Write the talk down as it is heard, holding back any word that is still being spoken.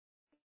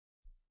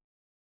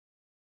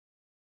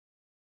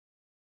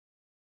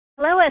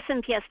Hello,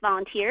 SMPS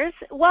volunteers.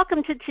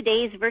 Welcome to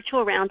today's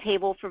virtual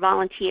roundtable for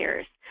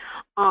volunteers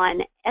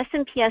on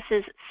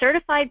SMPS's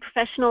Certified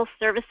Professional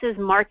Services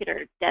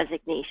Marketer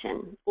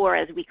designation, or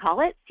as we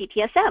call it,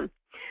 CPSM.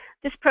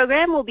 This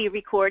program will be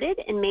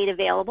recorded and made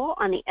available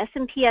on the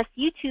SMPS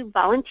YouTube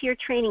volunteer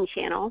training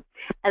channel,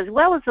 as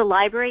well as the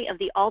library of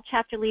the All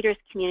Chapter Leaders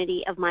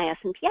community of my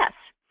SMPS.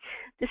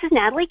 This is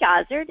Natalie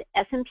Gozzard,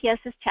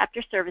 SMPS's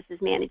Chapter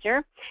Services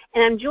Manager,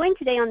 and I'm joined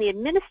today on the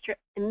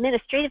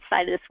administrative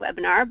side of this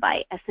webinar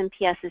by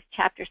SMPS's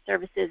Chapter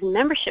Services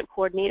Membership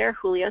Coordinator,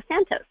 Julio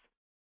Santos.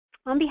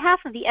 On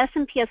behalf of the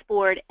SMPS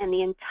Board and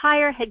the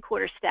entire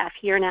headquarters staff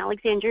here in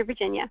Alexandria,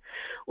 Virginia,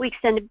 we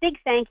extend a big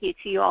thank you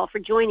to you all for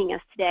joining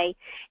us today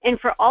and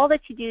for all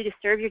that you do to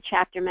serve your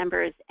chapter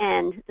members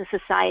and the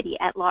society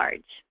at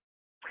large.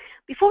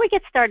 Before we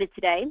get started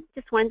today,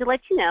 just wanted to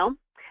let you know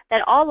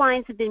that all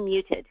lines have been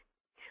muted.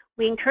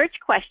 We encourage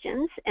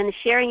questions and the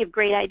sharing of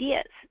great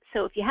ideas.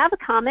 So if you have a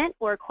comment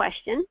or a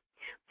question,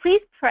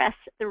 please press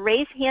the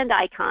raise hand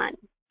icon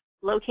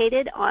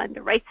located on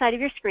the right side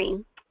of your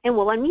screen and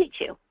we'll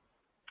unmute you.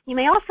 You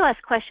may also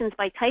ask questions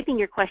by typing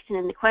your question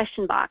in the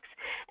question box,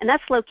 and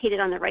that's located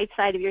on the right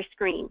side of your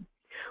screen.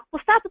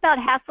 We'll stop about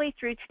halfway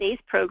through today's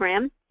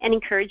program and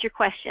encourage your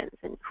questions.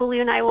 And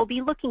Julio and I will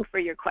be looking for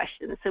your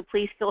questions, so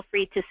please feel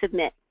free to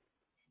submit.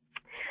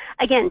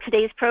 Again,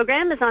 today's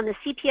program is on the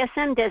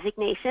CPSM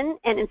designation,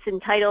 and it's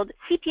entitled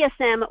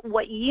CPSM,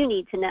 What You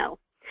Need to Know.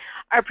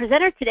 Our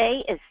presenter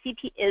today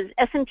is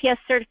SMPS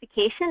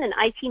Certification and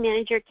IT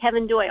Manager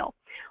Kevin Doyle.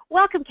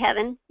 Welcome,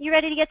 Kevin. You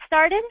ready to get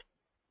started?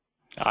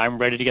 I'm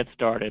ready to get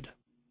started.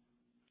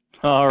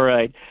 All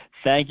right.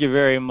 Thank you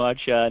very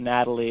much,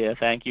 Natalie.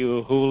 Thank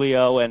you,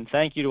 Julio, and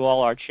thank you to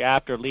all our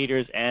chapter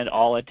leaders and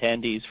all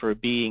attendees for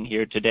being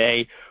here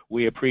today.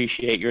 We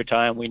appreciate your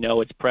time. We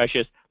know it's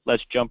precious.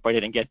 Let's jump right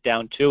in and get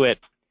down to it.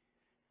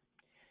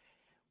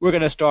 We're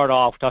going to start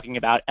off talking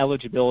about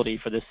eligibility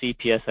for the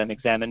CPSM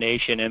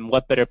examination, and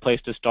what better place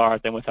to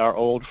start than with our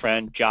old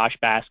friend Josh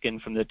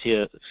Baskin from the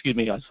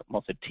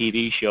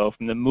TV show,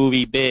 from the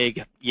movie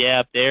Big.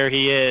 Yep, there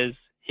he is.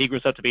 He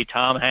grows up to be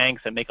Tom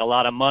Hanks and make a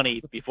lot of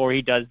money, but before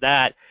he does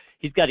that,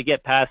 he's got to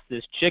get past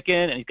this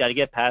chicken, and he's got to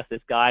get past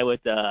this guy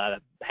with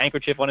the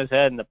handkerchief on his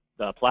head and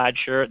the plaid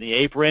shirt and the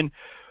apron.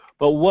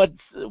 But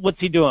what's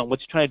he doing?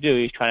 What's he trying to do?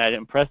 He's trying to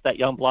impress that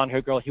young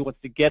blonde-haired girl. He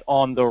wants to get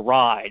on the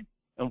ride.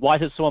 And why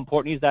is it so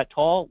important he's that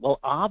tall?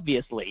 Well,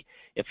 obviously,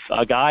 if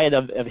a guy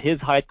of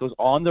his height goes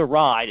on the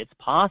ride, it's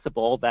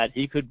possible that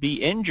he could be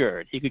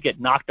injured. He could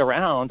get knocked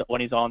around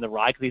when he's on the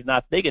ride because he's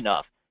not big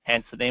enough,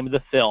 hence the name of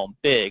the film,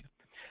 Big.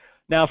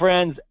 Now,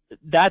 friends,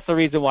 that's the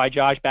reason why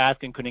Josh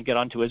Baskin couldn't get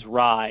onto his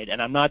ride.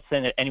 And I'm not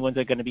saying that anyone's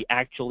going to be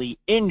actually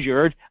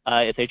injured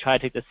if they try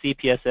to take the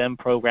CPSM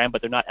program,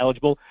 but they're not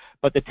eligible.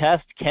 But the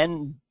test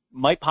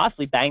might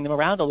possibly bang them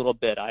around a little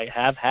bit. I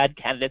have had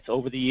candidates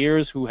over the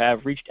years who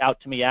have reached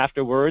out to me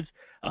afterwards.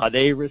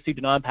 They received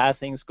a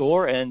non-passing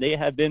score, and they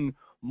have been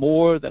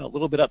more than a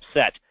little bit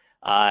upset,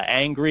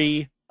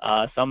 angry,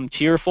 some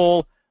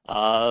tearful,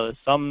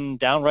 some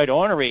downright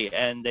ornery,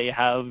 and they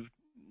have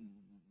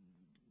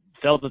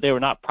felt that they were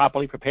not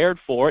properly prepared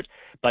for it.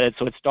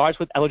 So it starts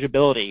with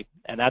eligibility,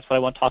 and that's what I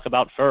want to talk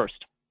about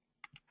first.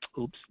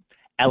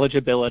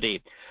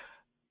 Eligibility.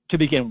 To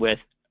begin with,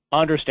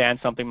 understand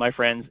something, my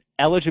friends.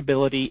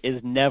 Eligibility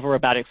is never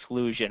about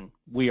exclusion.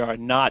 We are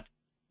not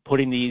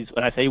putting these,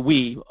 when I say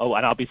we,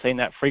 and I'll be saying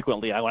that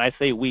frequently, when I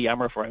say we,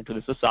 I'm referring to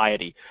the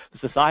society.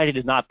 The society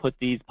does not put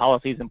these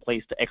policies in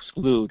place to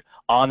exclude.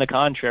 On the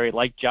contrary,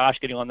 like Josh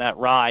getting on that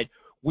ride,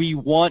 we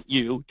want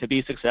you to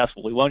be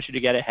successful. We want you to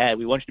get ahead.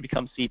 We want you to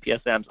become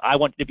CPSMs. I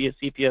want you to be a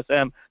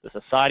CPSM. The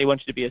society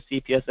wants you to be a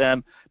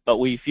CPSM. But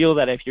we feel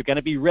that if you're going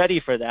to be ready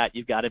for that,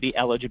 you've got to be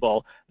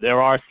eligible.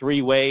 There are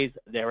 3 ways.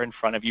 They're in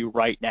front of you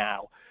right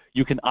now.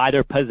 You can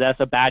either possess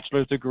a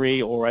bachelor's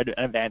degree or an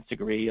advanced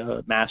degree,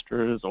 a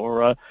master's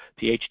or a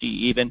PhD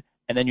even,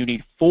 and then you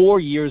need 4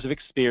 years of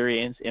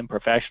experience in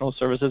professional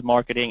services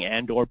marketing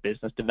and or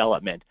business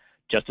development.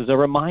 Just as a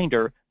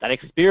reminder, that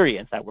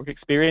experience, that work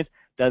experience,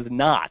 does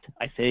not,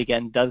 I say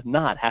again, does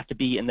not have to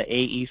be in the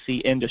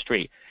AEC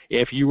industry.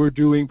 If you were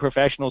doing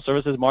professional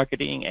services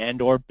marketing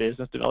and or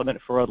business development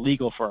for a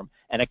legal firm,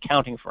 an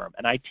accounting firm,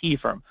 an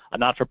IT firm, a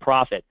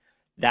not-for-profit,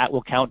 that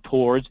will count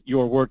towards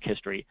your work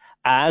history,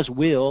 as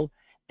will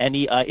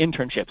any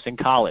internships in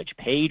college,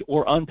 paid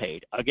or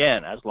unpaid,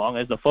 again, as long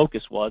as the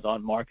focus was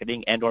on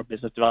marketing and or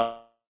business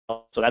development.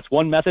 So that's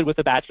one method with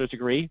a bachelor's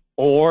degree,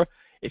 or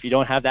if you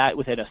don't have that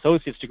with an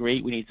associate's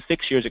degree, we need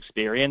 6 years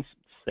experience,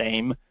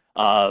 same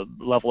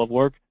level of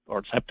work,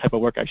 or type of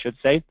work, I should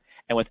say.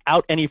 And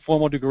without any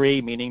formal degree,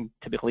 meaning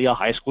typically a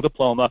high school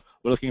diploma,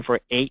 we're looking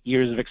for 8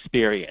 years of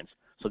experience.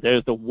 So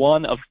there's those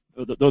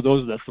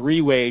are the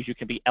 3 ways you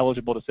can be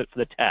eligible to sit for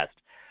the test.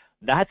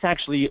 That's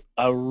actually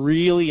a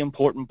really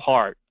important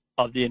part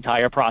of the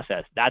entire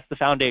process. That's the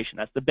foundation.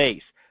 That's the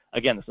base.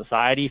 Again, the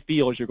society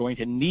feels you're going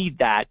to need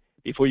that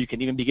before you can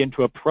even begin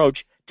to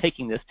approach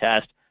taking this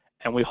test.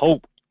 And we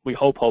hope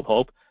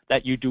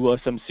that you do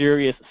some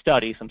serious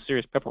study, some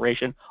serious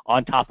preparation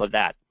on top of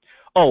that.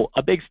 Oh,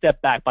 a big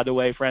step back, by the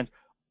way, friends.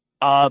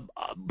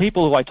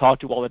 People who I talk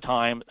to all the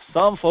time,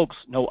 some folks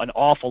know an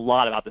awful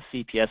lot about the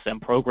CPSM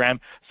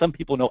program. Some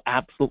people know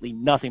absolutely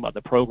nothing about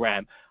the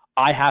program.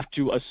 I have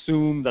to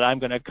assume that I'm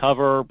going to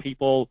cover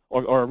people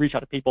or reach out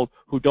to people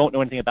who don't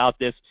know anything about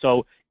this.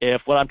 So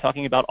if what I'm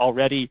talking about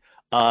already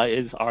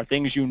are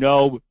things you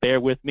know,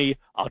 bear with me.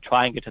 I'll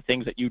try and get to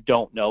things that you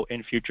don't know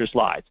in future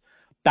slides.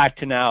 Back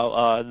to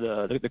now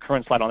the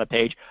current slide on the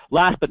page.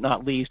 Last but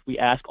not least, we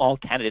ask all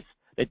candidates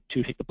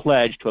to take the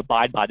pledge to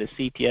abide by the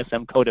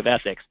CPSM Code of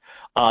Ethics.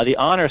 The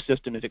honor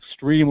system is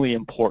extremely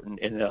important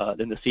in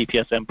the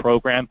CPSM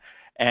program,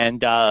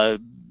 and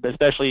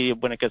especially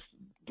when it gets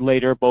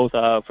later, both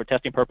for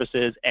testing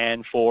purposes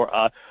and for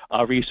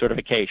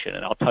recertification.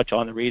 And I'll touch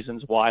on the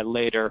reasons why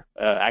later.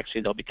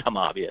 Actually, they'll become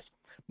obvious.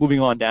 Moving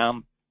on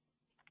down.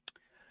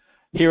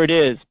 Here it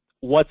is.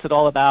 What's it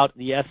all about?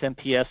 The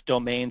SMPS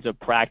domains of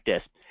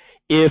practice.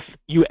 If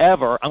you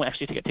ever, I'm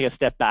actually take a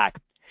step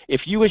back.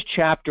 If you as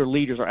chapter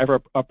leaders are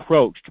ever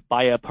approached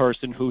by a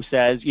person who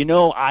says, you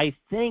know, I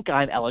think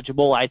I'm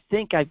eligible, I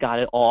think I've got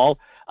it all,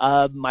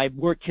 my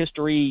work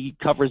history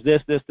covers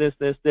this,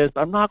 but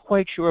I'm not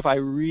quite sure if I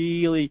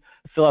really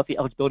fill out the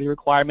eligibility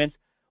requirements,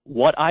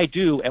 what I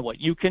do and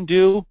what you can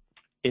do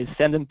is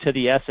send them to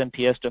the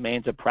SMPS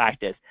domains of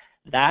practice.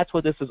 That's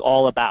what this is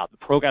all about. The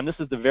program, this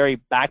is the very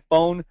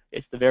backbone,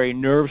 it's the very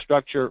nerve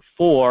structure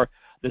for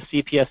the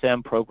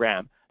CPSM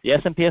program. The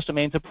SMPS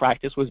domains of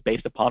practice was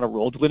based upon a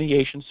role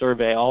delineation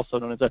survey, also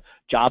known as a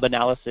job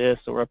analysis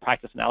or a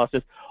practice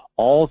analysis.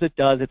 All it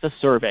does, it's a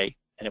survey,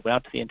 and it went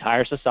out to the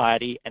entire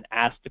society and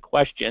asked the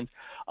questions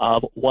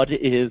of what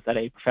it is that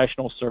a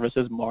professional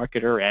services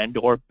marketer and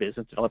or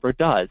business developer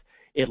does.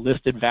 It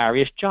listed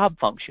various job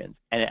functions,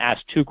 and it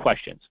asked two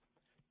questions.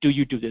 Do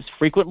you do this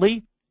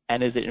frequently,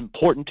 and is it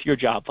important to your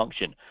job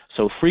function?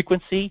 So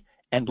frequency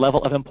and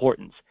level of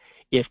importance.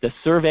 If the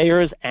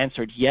surveyors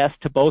answered yes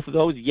to both of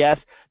those, yes,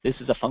 this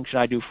is a function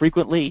I do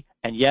frequently,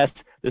 and yes,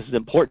 this is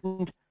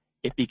important,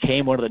 it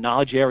became one of the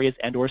knowledge areas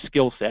and or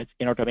skill sets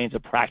in our domains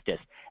of practice.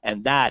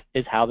 And that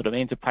is how the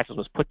domains of practice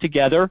was put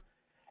together.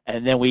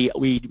 And then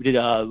we did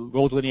a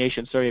role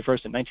delineation survey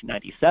first in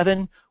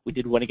 1997. We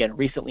did one again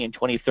recently in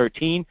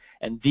 2013.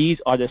 And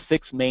these are the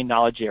 6 main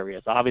knowledge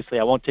areas. Obviously,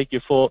 I won't take you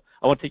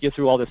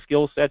through all the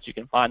skill sets. You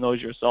can find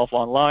those yourself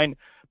online.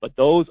 But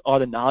those are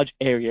the knowledge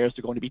areas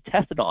they're going to be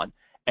tested on.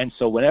 And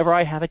so whenever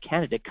I have a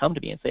candidate come to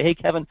me and say, hey,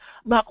 Kevin,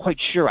 I'm not quite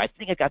sure. I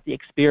think I got the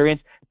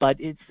experience, but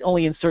it's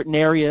only in certain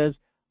areas,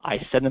 I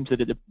send them to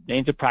the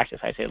domains of practice.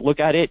 I say, look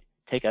at it,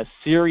 take a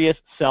serious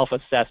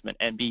self-assessment,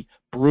 and be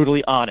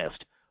brutally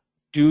honest.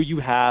 Do you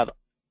have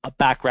a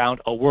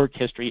background, a work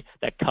history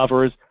that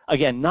covers,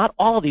 again, not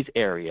all of these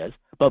areas,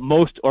 but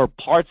most or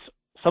parts,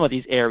 some of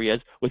these areas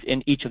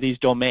within each of these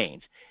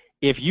domains?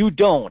 If you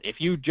don't, if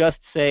you just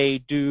say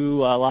do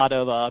a lot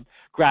of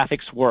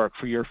graphics work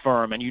for your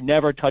firm and you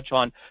never touch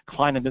on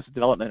client and business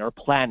development or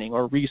planning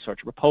or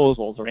research,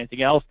 proposals or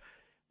anything else,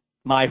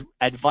 my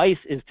advice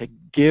is to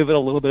give it a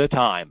little bit of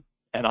time.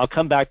 And I'll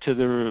come back to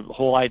the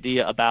whole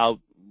idea about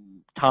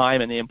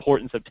time and the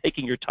importance of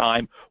taking your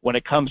time when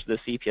it comes to the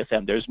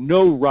CPSM. There's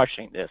no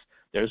rushing this.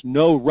 There's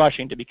no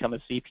rushing to become a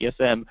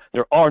CPSM.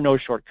 There are no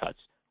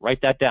shortcuts.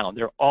 Write that down.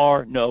 There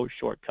are no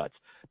shortcuts.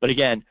 But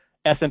again,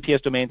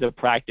 SMPS domains of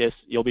practice,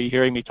 you'll be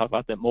hearing me talk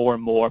about them more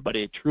and more, but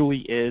it truly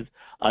is,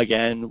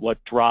 again,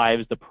 what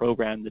drives the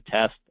program, the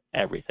test,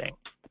 everything.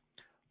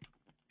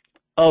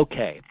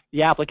 Okay,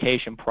 the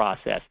application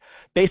process.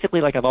 Basically,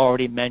 like I've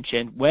already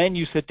mentioned, when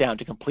you sit down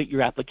to complete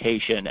your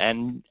application,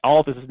 and all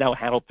of this is now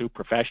handled through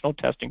Professional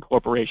Testing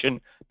Corporation,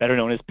 better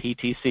known as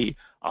PTC.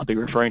 I'll be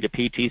referring to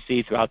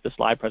PTC throughout the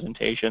slide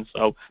presentation,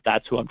 so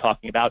that's who I'm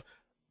talking about.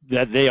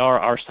 That they are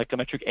our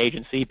psychometric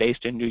agency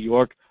based in New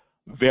York.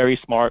 Very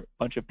smart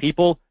bunch of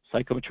people.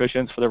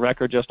 Psychometricians, for the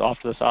record, just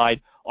off to the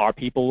side, are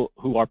people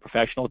who are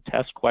professional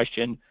test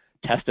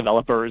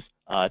developers.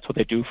 It's what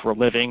they do for a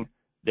living.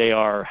 They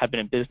have been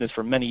in business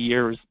for many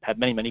years, have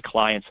many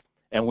clients,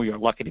 and we are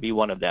lucky to be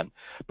one of them.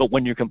 But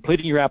when you're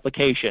completing your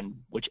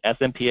application, which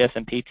SMPS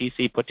and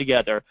PTC put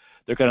together,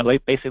 they're going to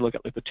basically look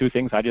at the two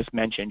things I just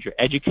mentioned, your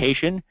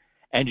education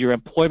and your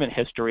employment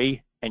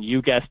history, and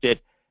you guessed it,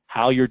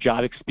 how your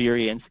job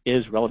experience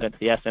is relevant to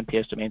the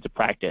SMPS domains of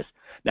practice.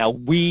 Now,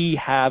 we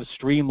have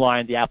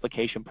streamlined the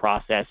application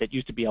process. It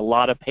used to be a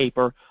lot of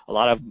paper, a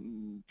lot of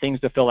things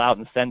to fill out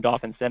and send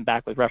off and send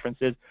back with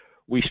references.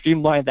 We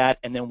streamlined that,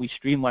 and then we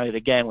streamlined it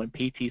again when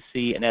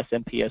PTC and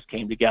SMPS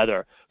came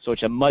together. So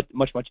it's a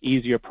much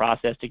easier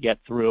process to get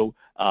through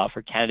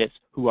for candidates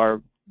who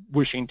are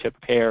wishing to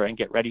prepare and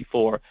get ready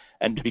for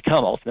and to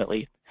become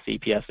ultimately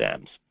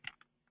CPSMs.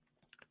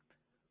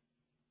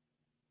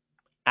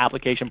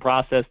 Application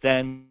process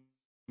then,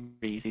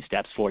 easy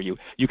steps for you.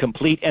 You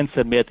complete and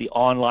submit the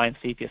online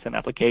CPSM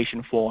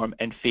application form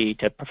and fee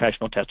to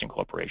Professional Testing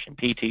Corporation,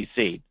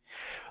 PTC.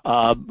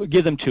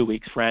 Give them 2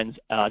 weeks, friends.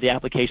 The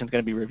application is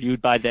going to be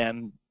reviewed by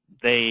them.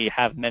 They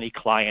have many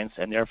clients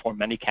and therefore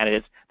many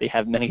candidates. They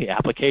have many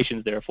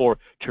applications therefore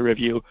to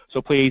review.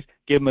 So please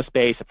give them a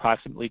space,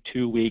 approximately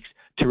 2 weeks,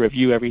 to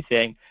review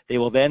everything. They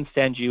will then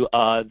send you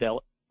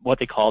what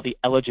they call the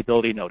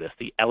eligibility notice.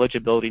 The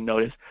eligibility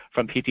notice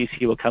from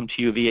PTC will come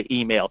to you via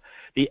email.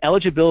 The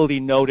eligibility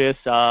notice,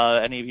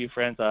 any of you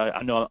friends,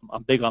 I know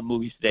I'm big on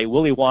movies today,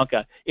 Willy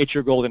Wonka, it's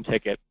your golden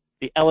ticket.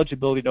 The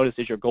eligibility notice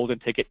is your golden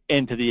ticket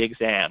into the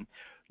exam.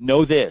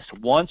 Know this,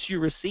 once you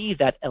receive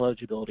that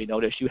eligibility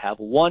notice, you have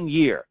 1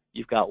 year.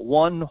 You've got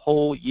 1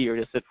 whole year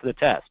to sit for the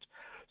test.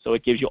 So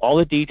it gives you all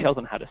the details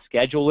on how to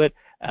schedule it.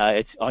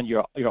 It's on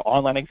your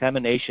online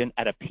examination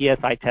at a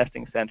PSI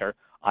testing center.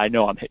 I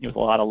know I'm hitting you with a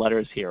lot of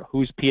letters here.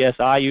 Who's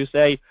PSI, you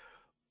say?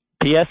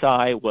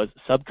 PSI was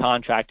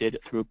subcontracted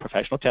through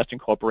Professional Testing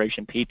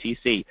Corporation,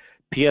 PTC.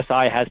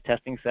 PSI has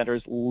testing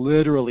centers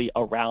literally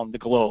around the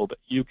globe.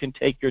 You can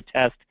take your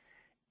test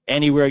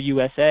anywhere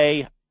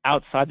USA,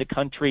 outside the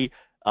country.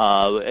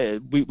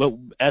 SMPS,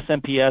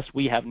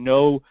 we have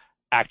no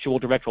actual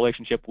direct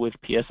relationship with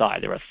PSI.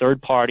 They're a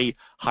third party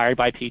hired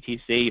by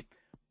PTC.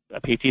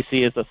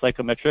 PTC is the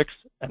psychometrics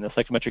and the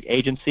psychometric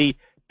agency.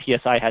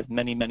 PSI has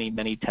many, many,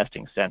 many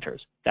testing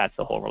centers. That's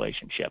the whole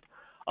relationship.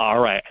 All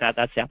right,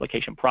 that's the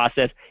application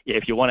process.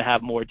 If you want to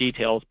have more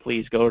details,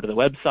 please go to the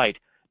website,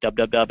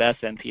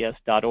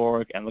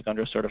 www.smps.org, and look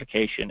under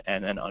certification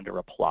and then under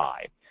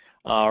apply.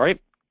 All right,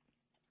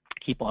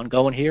 keep on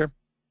going here.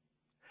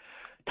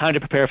 Time to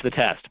prepare for the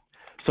test.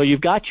 So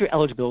you've got your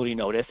eligibility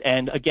notice,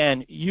 and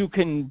again, you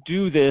can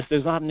do this.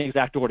 There's not an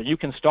exact order. You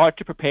can start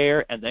to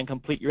prepare and then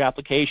complete your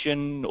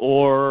application,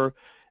 or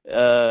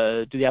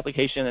do the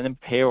application and then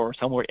prepare, or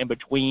somewhere in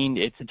between.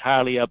 It's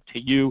entirely up to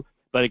you.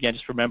 But again,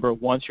 just remember,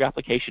 once your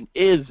application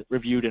is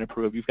reviewed and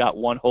approved, you've got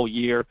 1 whole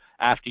year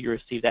after you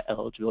receive that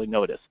eligibility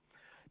notice.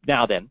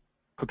 Now then,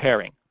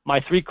 preparing. My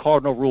 3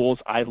 cardinal rules,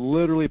 I've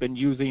literally been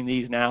using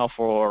these now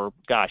for,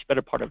 gosh,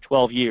 better part of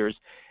 12 years.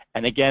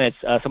 And again,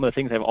 it's some of the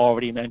things I've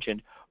already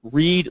mentioned.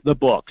 Read the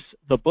books.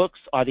 The books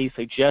are the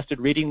suggested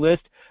reading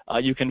list.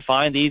 You can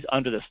find these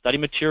under the study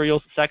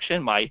materials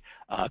section. My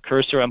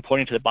cursor, I'm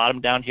pointing to the bottom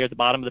down here at the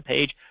bottom of the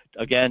page.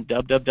 Again,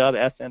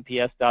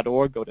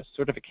 www.smps.org. Go to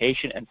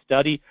certification and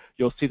study.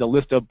 You'll see the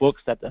list of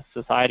books that the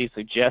Society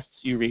suggests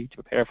you read to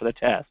prepare for the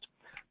test.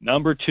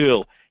 Number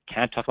 2,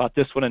 can't talk about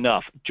this one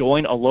enough.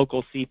 Join a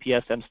local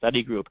CPSM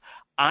study group.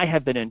 I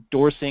have been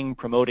endorsing,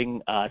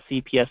 promoting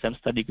CPSM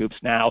study groups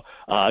now,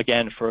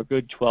 again, for a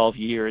good 12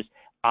 years.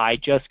 I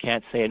just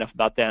can't say enough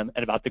about them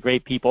and about the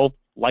great people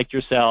like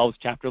yourselves,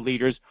 chapter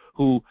leaders,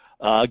 who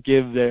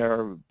give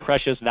their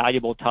precious,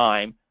 valuable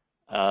time.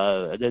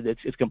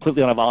 It's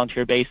completely on a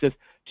volunteer basis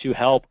to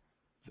help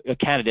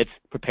candidates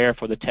prepare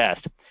for the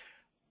test.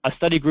 A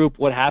study group,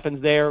 what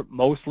happens there?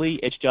 Mostly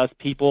it's just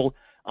people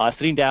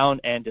sitting down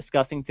and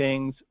discussing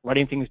things,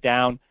 writing things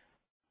down,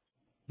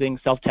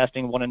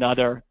 self-testing one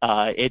another.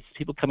 It's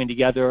people coming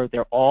together.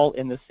 They're all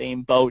in the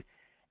same boat.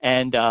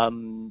 And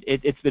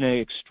it's been an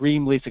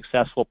extremely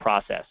successful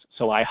process.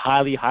 So I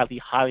highly, highly,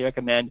 highly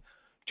recommend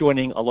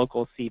joining a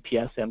local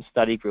CPSM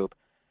study group.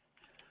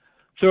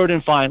 Third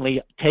and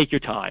finally, take your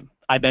time.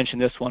 I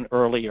mentioned this one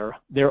earlier.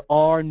 There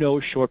are no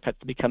shortcuts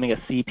to becoming a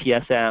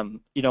CPSM.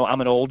 You know, I'm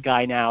an old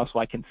guy now, so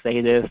I can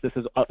say this.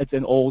 It's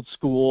an old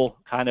school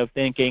kind of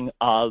thinking.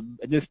 In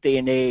this day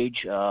and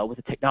age, with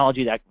the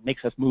technology that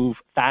makes us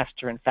move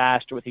faster and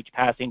faster with each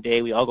passing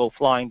day, we all go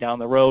flying down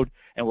the road,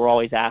 and we're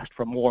always asked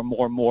for more and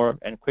more and more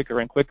and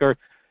quicker.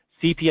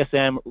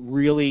 CPSM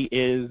really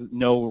is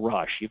no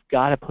rush. You've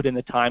got to put in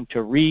the time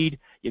to read.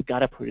 You've got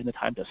to put in the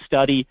time to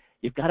study.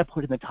 You've got to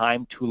put in the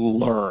time to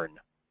learn.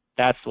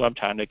 That's what I'm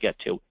trying to get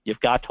to. You've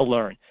got to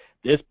learn.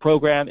 This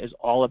program is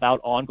all about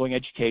ongoing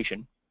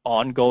education,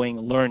 ongoing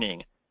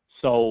learning.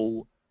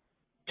 So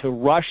to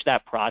rush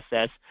that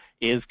process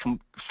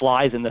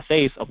flies in the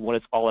face of what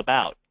it's all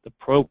about. The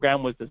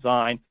program was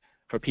designed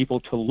for people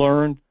to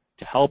learn,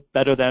 to help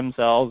better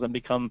themselves and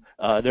become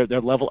their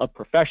level of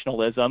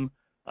professionalism,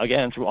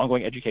 again, through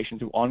ongoing education,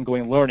 through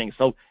ongoing learning.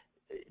 So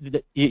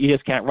you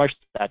just can't rush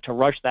that. To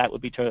rush that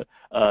would be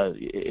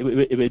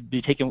it would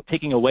be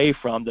taking away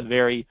from the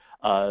very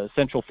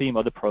central theme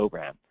of the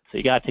program. So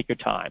you got to take your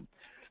time.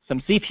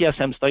 Some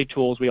CPSM study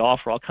tools we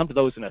offer. I'll come to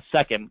those in a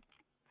second.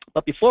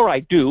 But before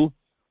I do,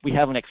 we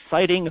have an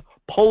exciting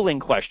polling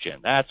question.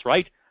 That's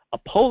right, a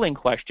polling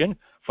question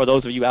for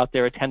those of you out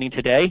there attending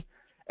today.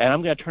 And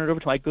I'm going to turn it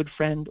over to my good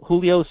friend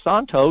Julio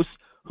Santos,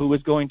 who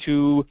is going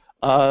to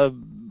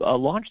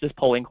launch this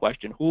polling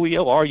question.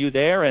 Julio, are you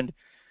there? And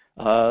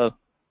what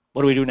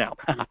do we do now?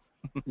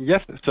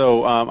 Yes,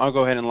 so I'll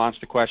go ahead and launch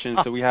the question.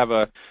 So we have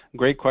a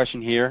great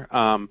question here.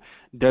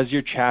 Does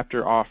your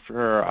chapter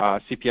offer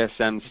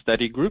CPSM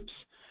study groups?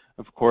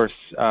 Of course,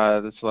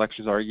 the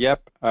selections are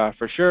yep,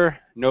 for sure,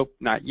 nope,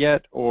 not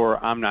yet,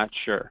 or I'm not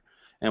sure.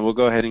 And we'll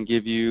go ahead and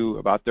give you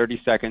about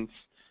 30 seconds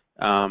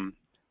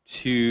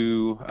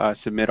to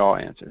submit all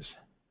answers.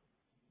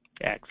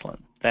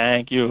 Excellent.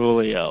 Thank you,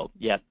 Julio.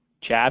 Yep,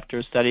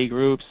 chapter study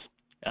groups.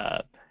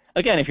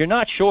 Again, if you're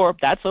not sure,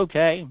 that's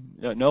okay.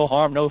 No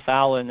harm, no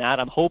foul in that.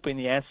 I'm hoping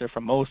the answer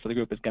from most of the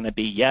group is going to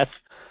be yes.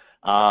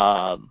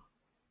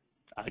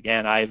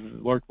 Again, I've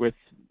worked with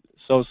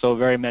so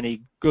very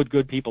many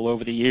good people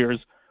over the years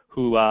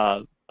who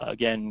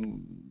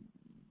again,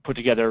 put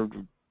together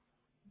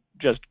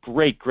just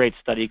great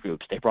study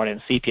groups. They brought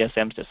in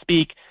CPSMs to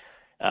speak.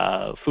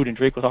 Food and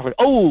drink was offered.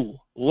 Oh,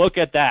 look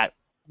at that.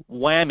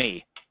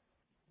 Whammy.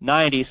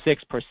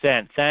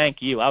 96%.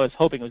 Thank you. I was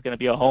hoping it was going to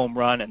be a home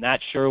run, and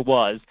that sure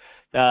was.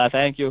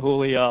 Thank you,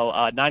 Julio.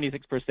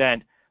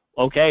 96%.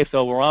 Okay,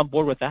 so we're on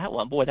board with that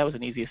one. Boy, that was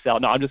an easy sell.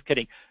 No, I'm just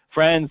kidding.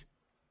 Friends,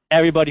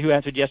 everybody who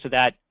answered yes to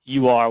that,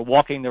 you are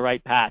walking the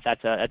right path.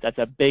 That's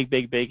a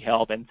big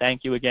help, and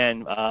thank you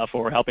again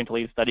for helping to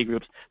lead study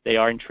groups. They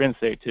are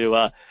intrinsic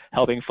to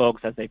helping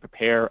folks as they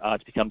prepare to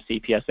become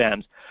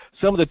CPSMs.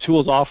 Some of the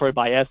tools offered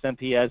by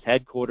SMPS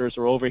headquarters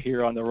are over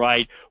here on the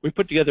right. We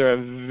put together a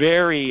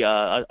very,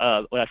 what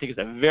I think is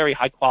a very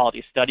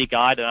high-quality study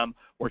guide, and I'm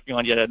working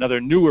on yet another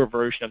newer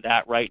version of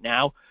that right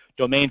now.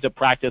 Domains of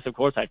practice, of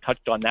course, I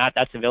touched on that.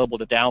 That's available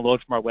to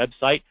download from our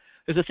website.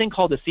 There's a thing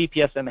called the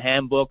CPSM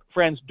handbook.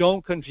 Friends,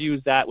 don't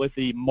confuse that with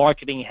the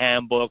marketing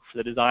handbook for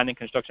the design and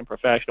construction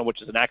professional,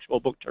 which is an actual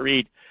book to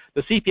read.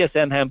 The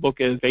CPSM handbook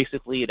is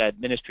basically an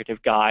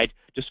administrative guide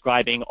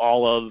describing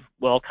all of,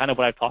 well, kind of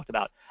what I've talked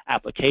about,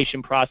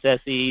 application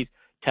processes,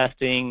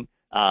 testing.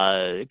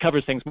 It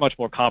covers things much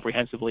more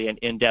comprehensively and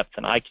in-depth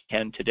than I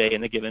can today in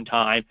the given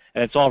time,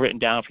 and it's all written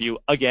down for you.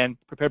 Again,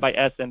 prepared by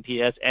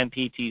SMPS and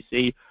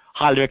PTC.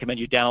 Highly recommend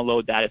you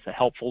download that. It's a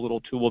helpful little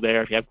tool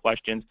there if you have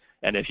questions.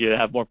 And if you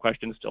have more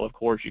questions still, of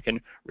course, you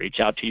can reach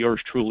out to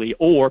yours truly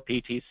or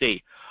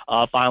PTC.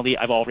 Finally,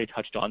 I've already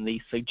touched on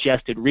the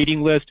suggested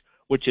reading list,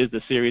 which is the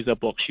series of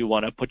books you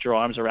want to put your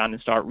arms around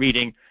and start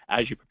reading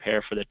as you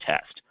prepare for the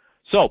test.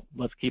 So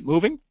let's keep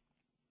moving.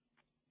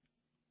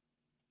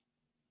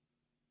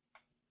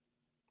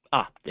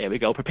 There we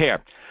go,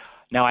 prepare.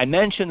 Now, I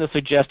mentioned the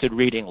suggested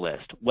reading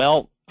list.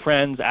 Well,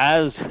 friends,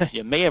 as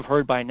you may have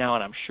heard by now,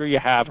 and I'm sure you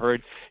have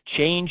heard,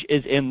 change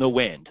is in the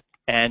wind,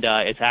 and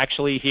it's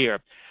actually here.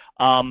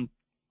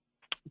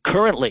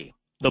 Currently,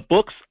 the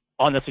books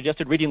on the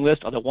suggested reading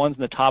list are the ones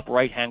in the top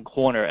right-hand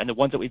corner and the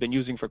ones that we've been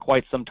using for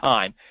quite some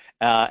time.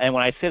 And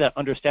when I say that,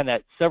 understand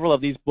that several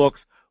of these books,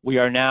 we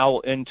are now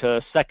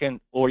into second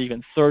or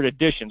even third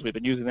editions. We've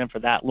been using them for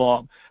that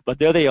long. But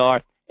there they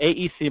are,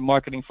 AEC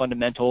Marketing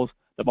Fundamentals,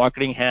 the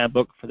Marketing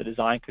Handbook for the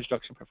Design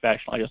Construction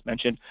Professional I just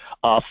mentioned,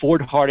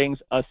 Ford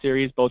Harding's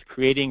series, both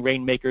Creating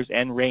Rainmakers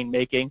and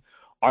Rainmaking,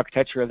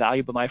 Architecture of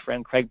Value by my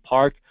friend Craig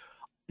Park.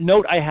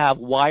 Note I have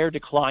Wired to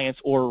Clients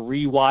or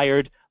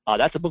Rewired.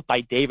 That's a book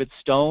by David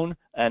Stone,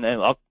 and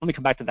let me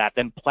come back to that.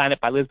 Then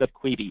Planet by Elizabeth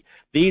Quebe.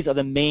 These are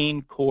the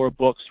main core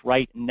books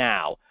right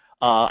now.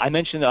 I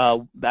mentioned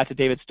back to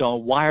David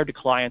Stone, Wired to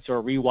Clients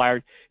or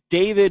Rewired.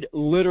 David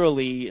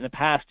literally in the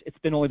past, it's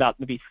been only about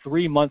maybe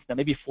 3 months now,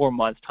 maybe 4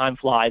 months, time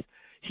flies.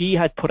 He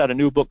had put out a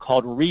new book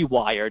called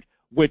Rewired,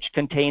 which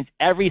contains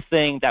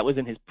everything that was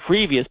in his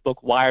previous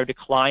book, Wired to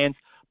Clients,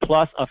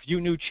 plus a few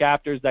new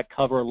chapters that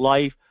cover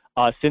life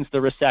since the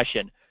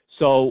recession.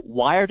 So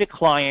Wired to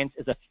Clients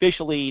is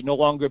officially no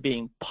longer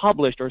being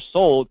published or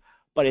sold,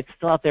 but it's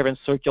still out there in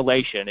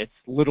circulation. It's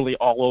literally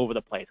all over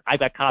the place. I've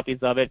got copies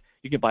of it.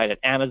 You can buy it at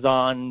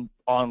Amazon,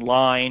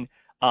 online.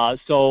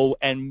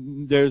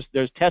 And there's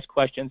test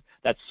questions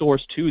that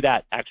source to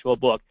that actual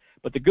book.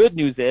 But the good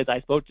news is I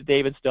spoke to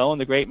David Stone,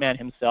 the great man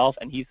himself,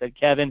 and he said,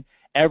 Kevin,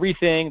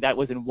 everything that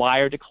was in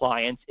Wired to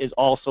Clients is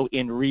also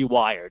in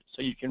Rewired.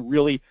 So you can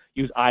really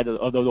use either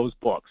of those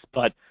books.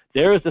 But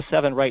there is the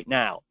 7 right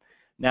now.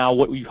 Now,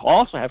 what we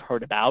also have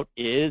heard about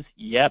is,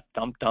 yep,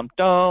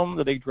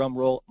 the big drum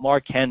roll,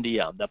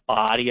 Markendium, the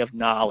body of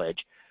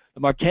knowledge.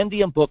 The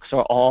Markendium books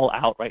are all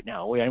out right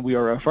now, and we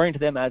are referring to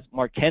them as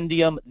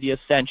Markendium, the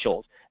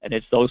Essentials. And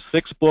it's those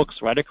 6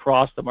 books right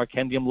across the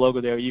Markendium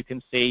logo there you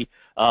can see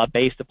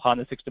based upon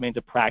the 6 domains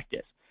of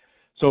practice.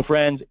 So,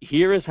 friends,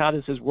 here is how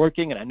this is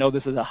working, and I know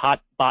this is a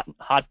hot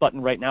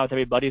button right now with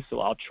everybody, so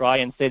I'll try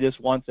and say this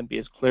once and be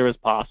as clear as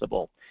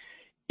possible.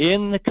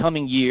 In the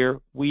coming year,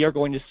 we are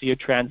going to see a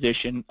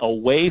transition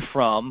away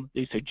from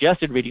the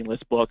suggested reading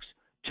list books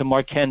to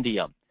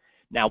Markendium.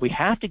 Now, we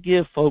have to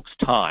give folks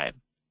time,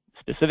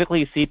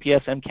 specifically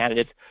CPSM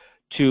candidates,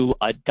 to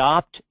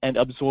adopt and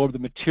absorb the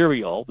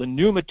material, the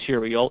new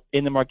material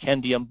in the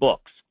Markendium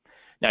books.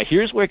 Now,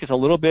 here's where it gets a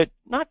little bit,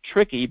 not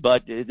tricky,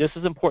 but this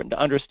is important to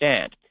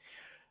understand.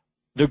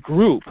 The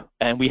group,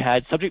 and we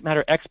had subject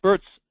matter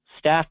experts,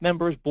 staff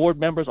members, board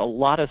members, a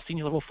lot of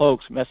senior level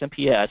folks from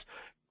SMPS,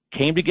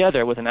 came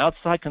together with an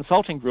outside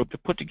consulting group to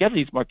put together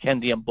these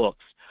Markendium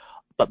books.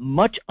 But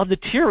much of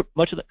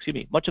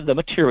the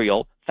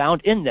material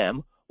found in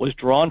them was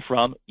drawn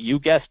from, you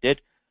guessed it,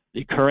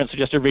 the current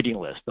suggested reading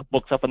list, the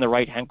books up in the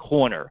right-hand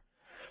corner.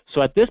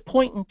 So at this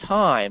point in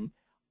time,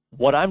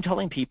 what I'm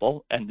telling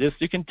people, and this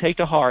you can take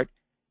to heart,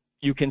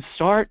 you can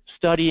start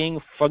studying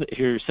if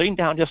you're sitting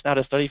down just now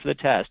to study for the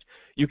test,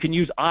 you can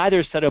use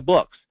either set of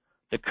books,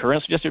 the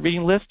current suggested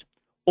reading list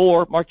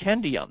or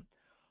Markendium.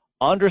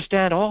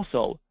 Understand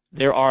also,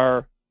 there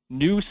are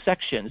new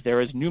sections, there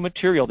is new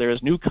material, there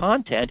is new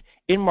content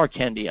in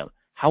Markendium.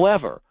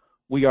 However,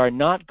 we are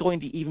not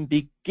going to even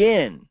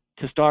begin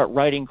to start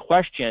writing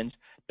questions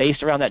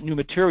based around that new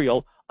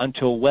material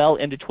until well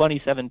into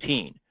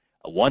 2017.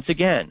 Once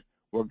again,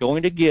 we're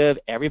going to give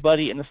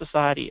everybody in the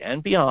society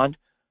and beyond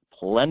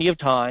plenty of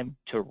time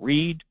to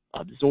read,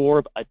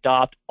 absorb,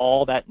 adopt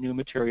all that new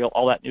material,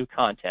 all that new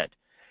content.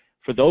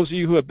 For those of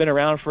you who have been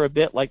around for a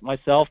bit, like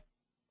myself,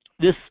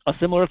 a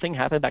similar thing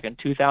happened back in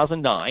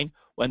 2009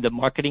 when the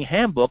marketing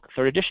handbook,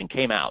 3rd edition,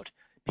 came out.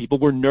 People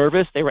were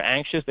nervous, they were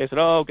anxious, they said,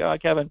 oh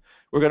God, Kevin,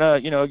 we're gonna,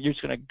 you're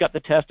just gonna gut the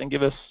test and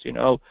give us,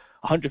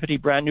 150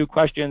 brand new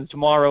questions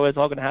tomorrow, it's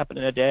all gonna happen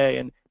in a day,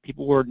 and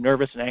people were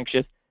nervous and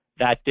anxious.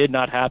 That did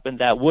not happen,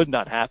 that would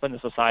not happen, the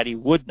society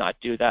would not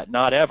do that,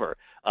 not ever.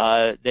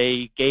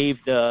 They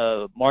gave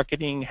the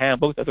marketing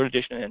handbook, the 3rd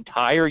edition, an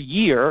entire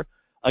year,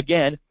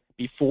 again,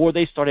 before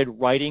they started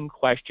writing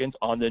questions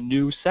on the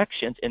new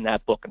sections in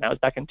that book, and that was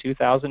back in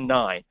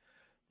 2009.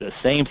 The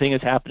same thing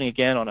is happening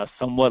again on a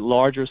somewhat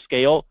larger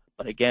scale,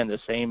 but again, the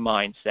same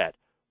mindset.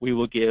 We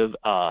will give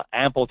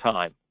ample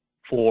time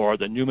for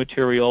the new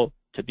material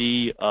to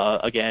be,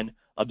 again,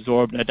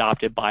 absorbed and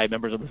adopted by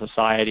members of the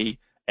society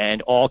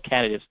and all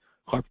candidates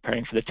who are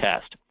preparing for the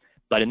test.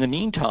 But in the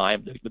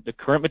meantime, the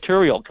current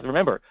material, because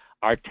remember,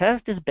 our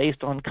test is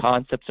based on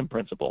concepts and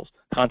principles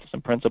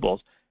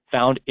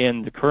found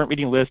in the current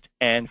reading list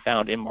and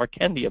found in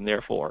Markendium,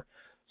 therefore.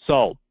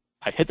 So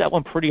I've hit that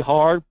one pretty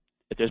hard.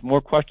 If there's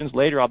more questions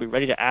later, I'll be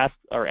ready to ask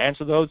or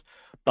answer those.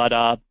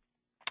 But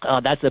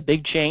that's a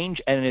big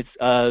change, and it's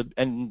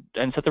and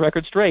set the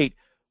record straight.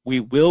 We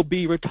will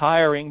be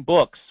retiring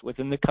books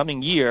within the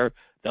coming year.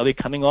 They'll be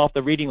coming off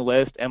the reading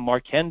list, and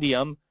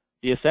Markendium,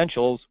 the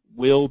Essentials,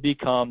 will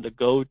become the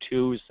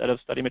go-to set of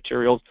study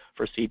materials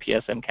for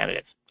CPSM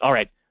candidates. All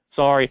right.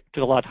 Sorry,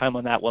 took a lot of time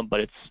on that one,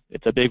 but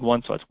it's a big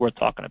one, so it's worth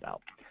talking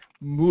about.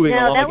 Moving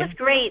along. No, that was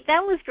great.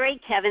 That was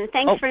great, Kevin.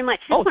 Thanks very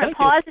much. Just want to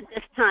pause at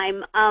this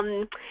time.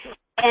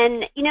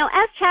 And,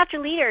 as chapter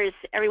leaders,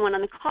 everyone on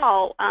the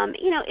call,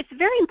 it's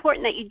very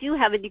important that you do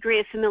have a degree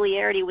of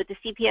familiarity with the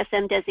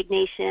CPSM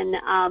designation,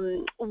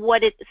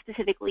 what it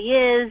specifically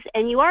is,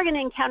 and you are going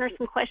to encounter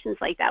some questions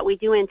like that. We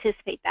do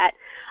anticipate that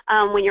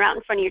when you're out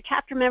in front of your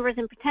chapter members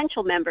and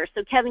potential members.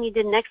 So, Kevin, you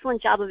did an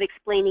excellent job of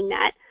explaining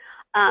that.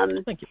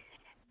 Thank you.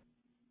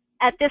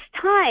 At this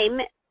time,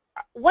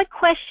 what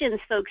questions,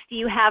 folks, do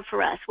you have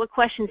for us? What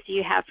questions do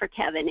you have for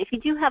Kevin? If you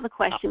do have a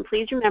question,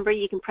 please remember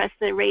you can press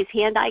the raise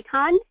hand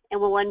icon and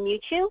we'll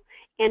unmute you,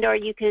 or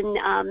you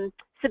can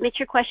submit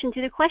your question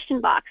to the question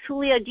box.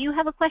 Julio, do you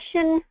have a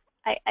question?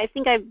 I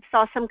think I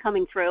saw some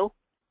coming through.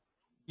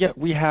 Yeah,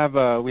 we have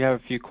a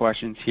few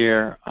questions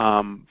here.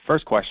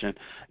 First question: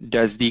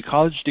 does the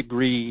college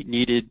degree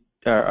need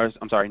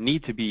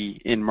to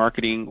be in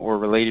marketing or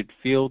related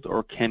field,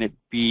 or can it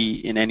be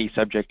in any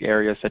subject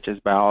area such as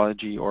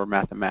biology or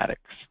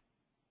mathematics?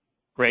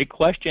 Great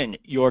question.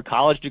 Your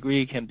college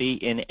degree can be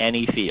in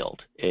any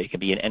field. It can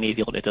be in any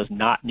field. It does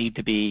not need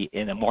to be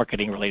in a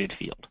marketing-related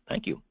field.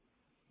 Thank you.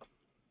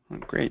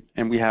 Great.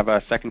 And we have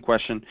a second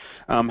question.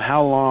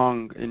 How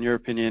long, in your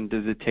opinion,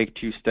 does it take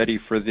to study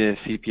for the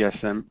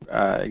CPSM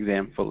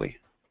exam fully?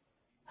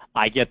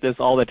 I get this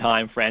all the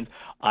time, friends.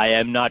 I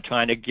am not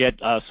trying to get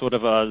sort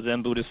of a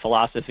Zen Buddhist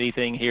philosophy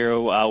thing here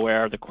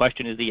where the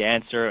question is the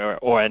answer,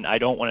 and I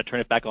don't want to turn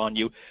it back on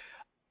you.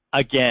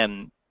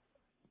 Again,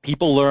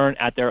 people learn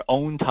at their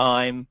own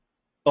time,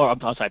 or I'm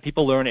sorry,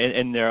 people learn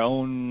in their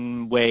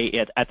own way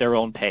at their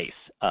own pace.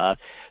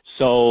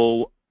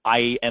 So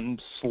I am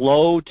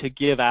slow to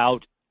give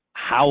out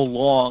how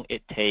long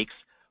it takes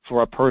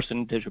for a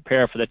person to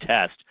prepare for the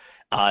test.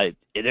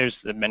 There's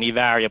many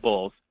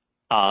variables.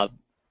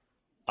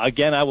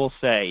 Again, I will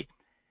say,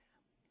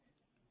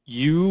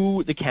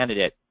 you, the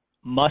candidate,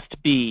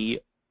 must be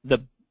the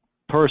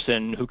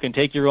person who can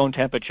take your own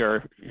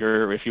temperature,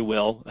 if you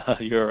will,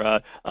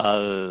 your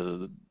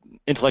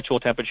intellectual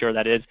temperature,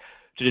 that is,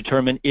 to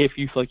determine if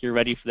you feel like you're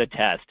ready for the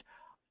test.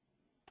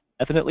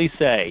 Definitely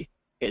say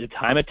the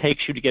time it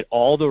takes you to get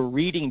all the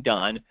reading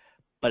done,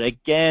 but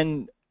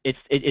again,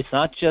 it's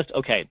not just,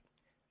 okay,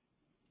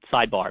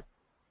 sidebar,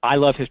 I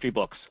love history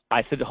books.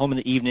 I sit at home in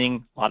the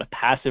evening, a lot of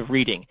passive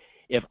reading.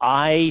 If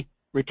I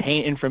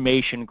retain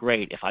information,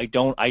 great. If I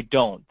don't, I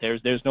don't.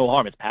 There's no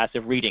harm. It's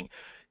passive reading.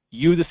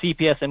 You, the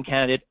CPSM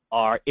candidate,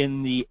 are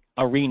in the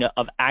arena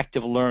of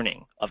active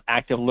learning.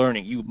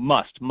 You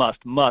must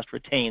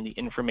retain the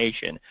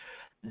information.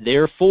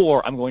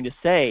 Therefore, I'm going to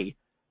say,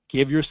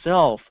 give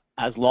yourself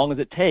as long as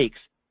it takes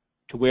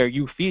to where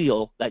you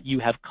feel that you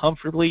have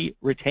comfortably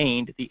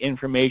retained the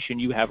information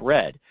you have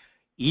read,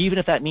 even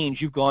if that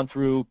means you've gone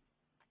through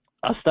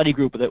a study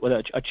group with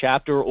a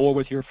chapter or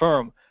with your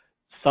firm.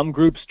 Some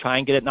groups try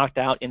and get it knocked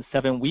out in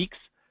 7 weeks.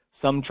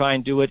 Some try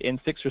and do it in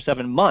 6 or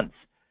 7 months.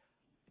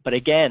 But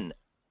again,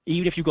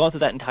 even if you go through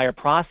that entire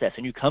process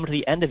and you come to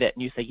the end of it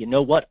and you say, you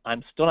know what,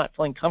 I'm still not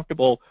feeling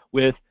comfortable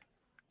with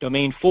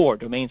domain 4,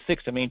 domain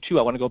 6, domain 2,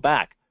 I want to go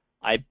back.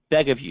 I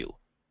beg of you,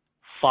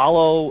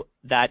 follow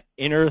that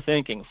inner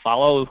thinking,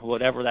 follow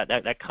whatever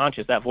that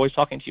conscious, that voice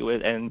talking to you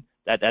and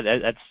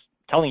that's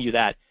telling you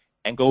that,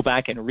 and go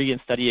back and read and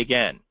study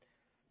again.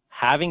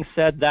 Having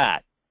said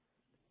that,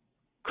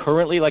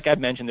 currently, like I've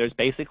mentioned, there's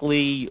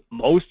basically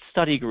most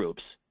study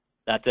groups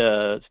that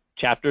the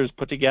chapters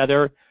put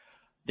together.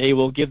 They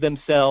will give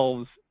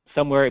themselves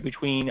somewhere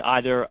between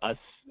either a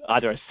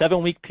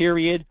 7-week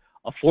period,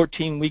 a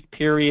 14-week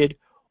period,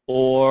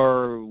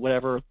 or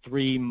whatever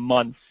 3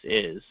 months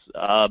is.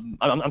 I'm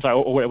sorry,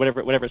 or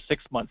whatever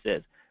 6 months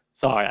is.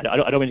 Sorry, I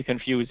don't mean to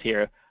confuse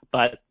here,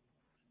 but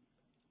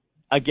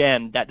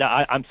again,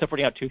 I'm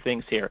separating out two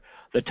things here.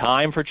 The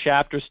time for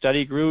chapter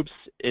study groups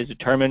is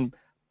determined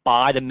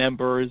by the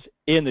members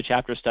in the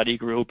chapter study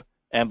group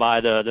and by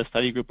the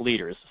study group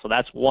leaders. So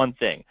that's one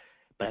thing.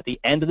 But at the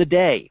end of the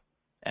day,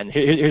 and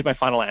here's my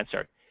final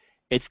answer,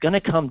 it's going to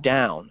come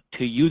down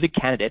to you, the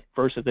candidate,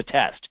 versus the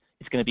test.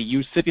 It's going to be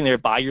you sitting there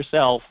by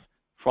yourself,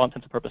 for all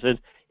intents and purposes,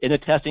 in the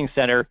testing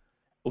center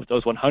with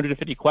those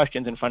 150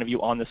 questions in front of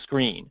you on the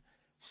screen.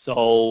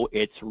 So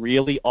it's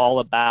really all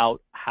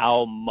about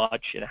how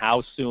much and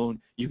how soon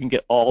you can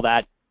get all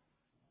that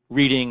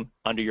reading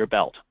under your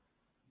belt.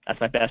 That's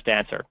my best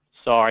answer.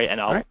 Sorry, and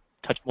I'll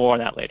touch more on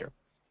that later.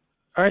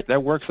 All right,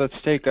 that works. Let's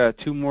take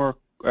 2 more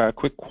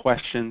quick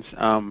questions.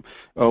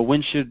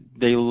 When should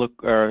they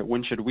look, or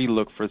when should we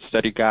look for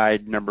study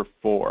guide number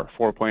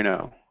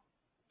 4.0?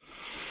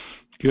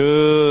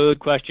 Good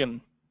question.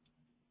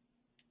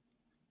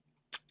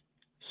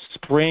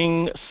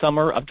 Spring,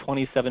 summer of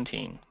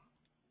 2017.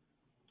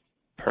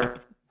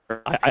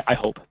 I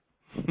hope.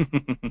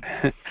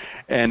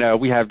 And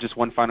we have just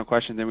one final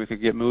question, then we could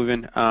get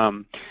moving.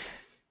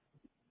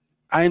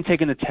 I am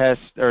taking the test,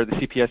 or the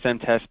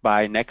CPSM test,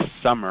 by next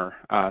summer,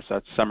 so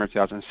that's summer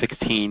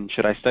 2016.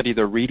 Should I study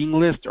the reading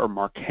list or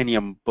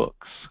Markendium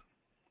books?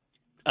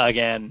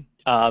 Again,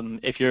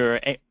 if you're,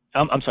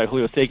 I'm sorry,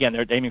 Julio, say again,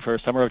 they're aiming for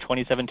summer of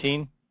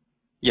 2017?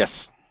 Yes.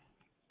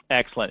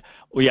 Excellent.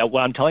 Well, yeah,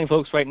 what I'm telling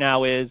folks right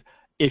now is,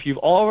 if you've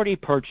already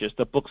purchased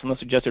the books on the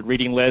suggested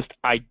reading list,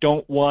 I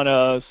don't want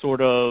to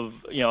sort of,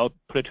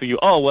 put it to you,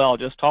 oh, well,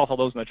 just toss all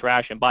those in the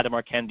trash and buy the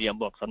Markendium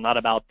books. I'm not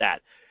about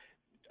that.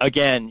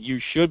 Again, you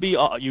should be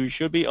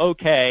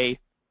okay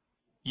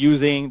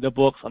using the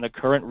books on the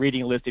current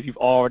reading list if you've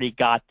already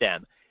got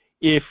them.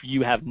 If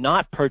you have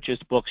not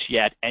purchased books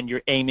yet and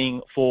you're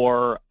aiming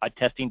for a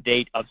testing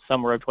date of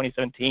summer of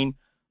 2017,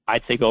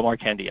 I'd say go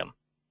Markendium.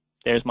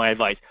 There's my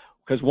advice.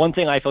 Because one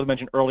thing I failed to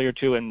mention earlier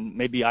too, and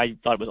maybe I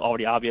thought it was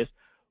already obvious,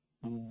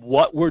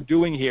 what we're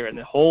doing here and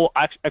the whole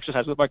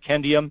exercise with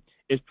Markendium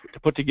is to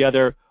put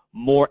together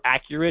more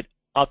accurate,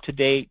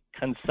 up-to-date,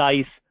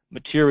 concise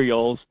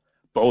materials,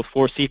 both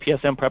for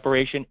CPSM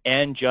preparation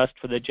and just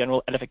for the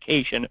general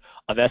edification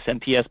of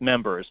SMPS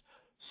members.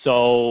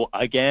 So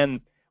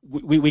again,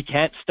 we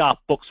can't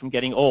stop books from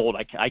getting old.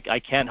 I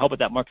can't help it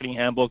that Marketing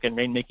Handbook and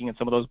Rainmaking and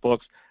some of those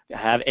books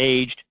have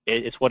aged.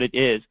 It's what it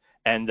is.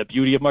 And the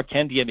beauty of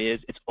Markendium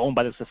is it's owned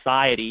by the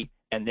society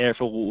and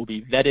therefore will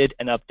be vetted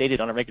and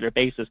updated on a regular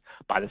basis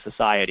by the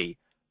society.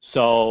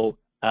 So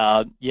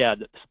yeah,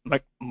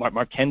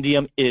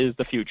 Markendium is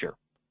the future.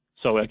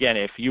 So again,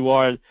 if you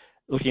are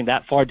looking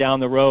that far down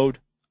the road,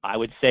 I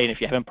would say, and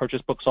if you haven't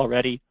purchased books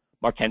already,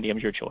 Markendium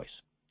is your choice.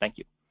 Thank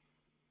you.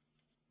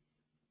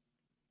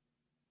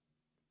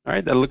 All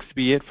right, that looks to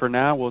be it for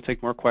now. We'll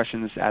take more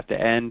questions at the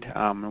end,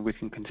 and we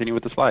can continue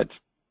with the slides.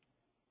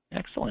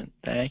 Excellent.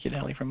 Thank you,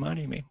 Natalie, for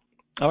reminding me.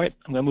 All right,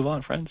 I'm going to move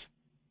on, friends.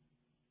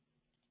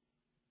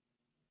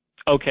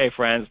 Okay,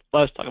 friends,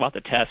 let's talk about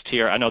the test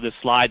here. I know this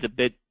slide's a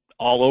bit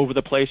all over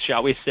the place,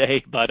 shall we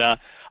say, but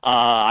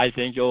I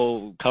think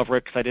you'll cover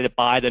it because I did it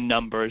by the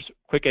numbers,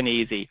 quick and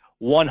easy.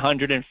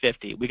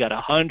 150. We got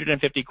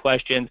 150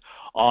 questions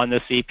on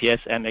the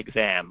CPSM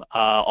exam.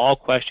 All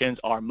questions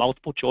are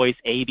multiple choice,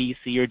 A, B,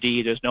 C, or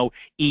D. There's no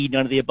E,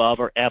 none of the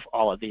above, or F,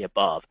 all of the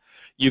above.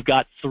 You've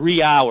got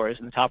 3 hours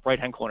in the top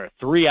right-hand corner,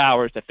 3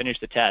 hours to finish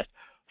the test.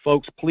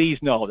 Folks,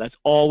 please know that's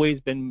always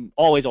been,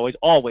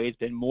 always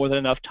been more than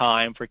enough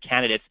time for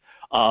candidates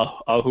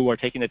who are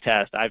taking the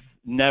test. I've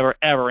never,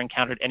 ever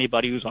encountered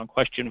anybody who's on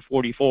question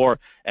 44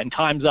 and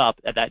time's up.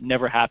 That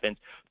never happens.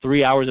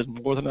 3 hours is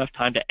more than enough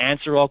time to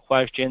answer all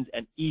questions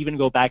and even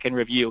go back and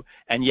review.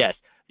 And yes,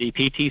 the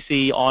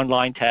PTC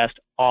online test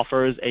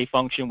offers a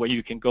function where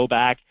you can go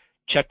back,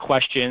 check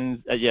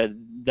questions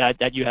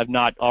that you have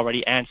not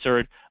already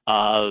answered.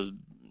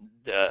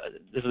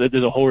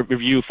 There's a whole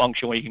review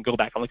function where you can go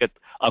back and look at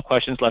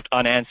questions left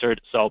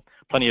unanswered, so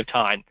plenty of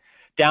time.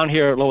 Down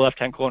here, lower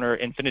left-hand corner,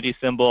 infinity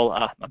symbol,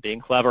 I'm being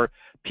clever.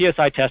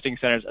 PSI testing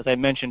centers, as I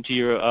mentioned to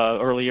you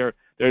earlier,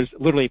 there's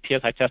literally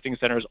PSI testing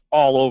centers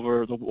all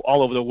over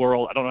the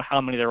world. I don't know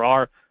how many there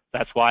are.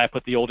 That's why I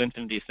put the old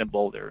infinity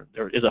symbol. There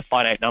is a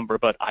finite number,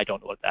 but I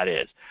don't know what that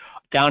is.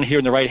 Down here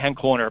in the right-hand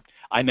corner,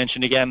 I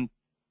mentioned again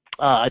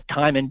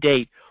time and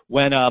date.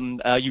 When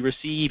you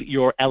receive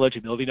your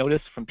eligibility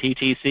notice from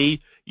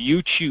PTC,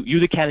 you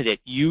the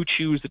candidate, you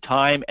choose the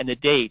time and the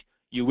date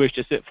you wish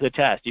to sit for the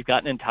test. You've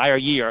got an entire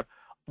year.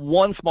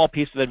 One small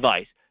piece of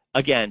advice.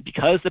 Again,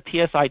 because the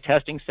PSI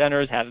testing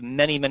centers have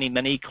many, many,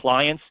 many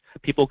clients,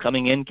 people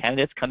coming in,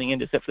 candidates coming in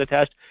to sit for the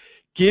test,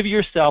 give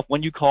yourself,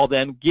 when you call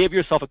them, give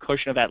yourself a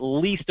cushion of at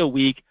least a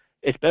week.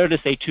 It's better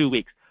to say 2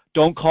 weeks.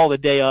 Don't call the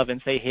day of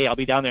and say, hey, I'll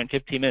be down there in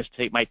 15 minutes to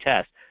take my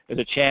test. There's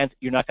a chance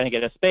you're not going to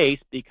get a space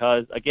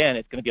because, again,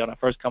 it's going to be on a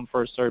first-come,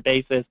 first-served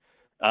basis.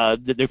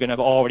 They're going to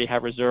already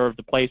have reserved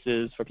the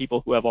places for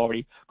people who have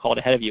already called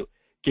ahead of you.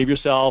 Give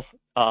yourself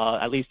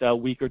at least a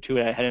week or two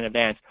ahead in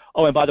advance.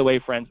 Oh, and by the way,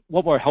 friends,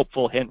 one more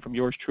helpful hint from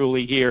yours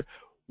truly here.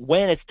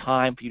 When it's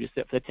time for you to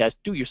sit for the test,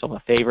 do yourself a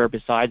favor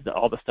besides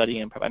all the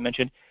studying and prep I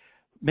mentioned.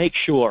 Make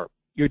sure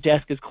your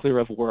desk is clear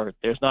of work.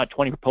 There's not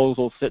 20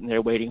 proposals sitting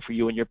there waiting for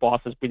you and your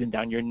boss is breathing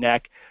down your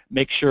neck.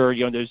 Make sure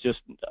there's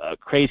just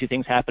crazy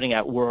things happening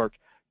at work.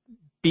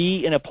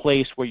 Be in a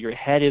place where your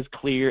head is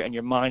clear and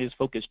your mind is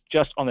focused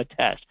just on the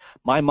test.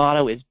 My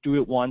motto is do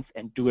it once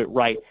and do it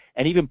right.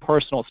 And even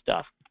personal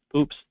stuff.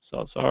 Oops,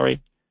 so sorry.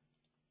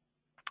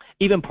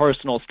 Even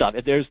personal stuff.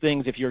 If there's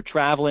things, if you're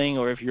traveling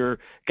or if you're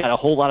got a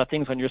whole lot of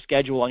things on your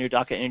schedule, on your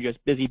docket, and you're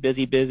just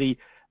busy,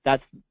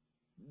 that's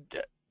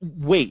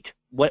wait.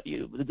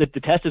 The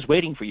test is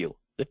waiting for you.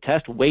 The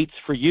test waits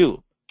for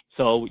you.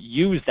 So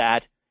use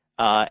that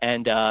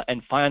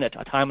and find a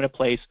time and a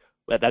place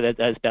that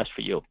is best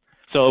for you.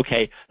 So,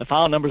 okay, the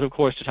final numbers, of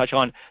course, to touch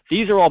on.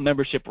 These are all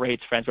membership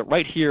rates, friends, but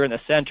right here in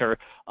the center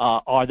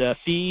are the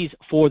fees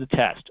for the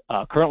test.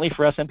 Currently,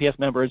 for SMPS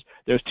members,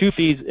 there's two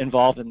fees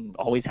involved and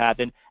always have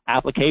been,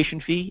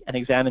 application fee and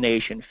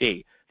examination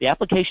fee. The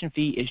application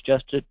fee is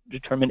just to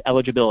determine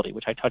eligibility,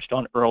 which I touched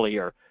on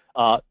earlier.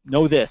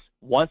 Know this,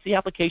 once the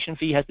application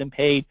fee has been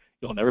paid,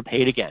 you'll never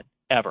pay it again,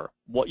 ever.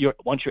 Once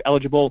you're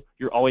eligible,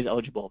 you're always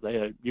eligible.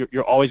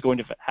 You're always going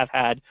to have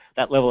had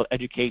that level of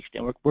education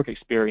and work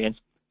experience.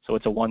 So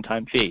it's a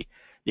one-time fee.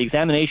 The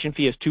examination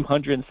fee is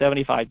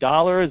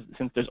 $275.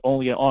 Since there's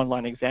only an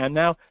online exam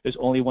now, there's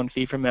only one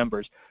fee for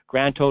members.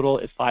 Grand total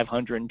is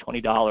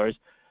 $520.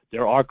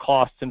 There are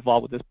costs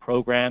involved with this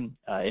program.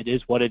 It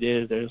is what it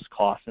is. There's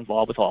costs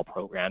involved with all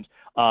programs.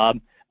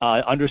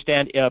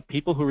 Understand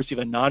people who receive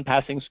a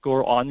non-passing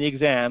score on the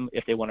exam,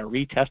 if they want to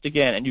retest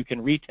again, and you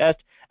can retest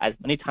as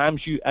many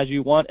times as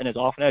you want and as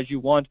often as you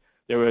want.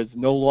 There is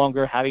no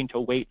longer having to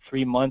wait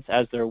 3 months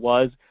as there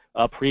was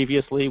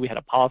previously. We had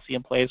a policy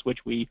in place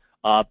which we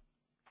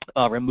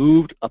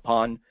removed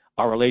upon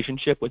our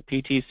relationship with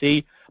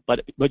PTC,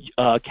 but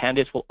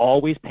candidates will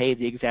always pay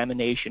the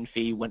examination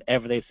fee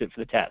whenever they sit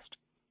for the test.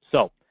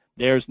 So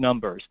there's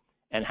numbers.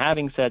 And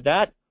having said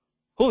that,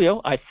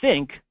 Julio, I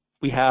think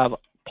we have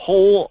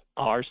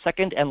our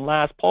second and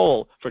last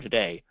poll for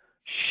today.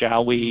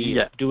 Shall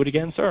we do it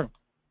again, sir?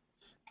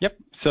 Yep.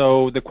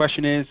 So the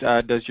question is,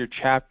 does your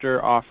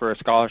chapter offer a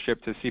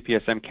scholarship to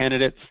CPSM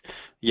candidates?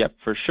 Yep,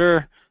 for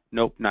sure.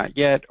 Nope, not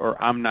yet, or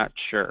I'm not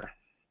sure.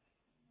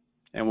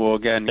 And we'll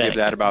again give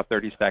that about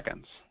 30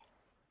 seconds.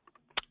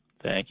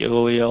 Thank you,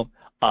 Julio.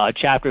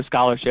 Chapter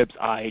scholarships,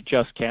 I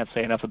just can't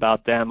say enough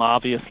about them.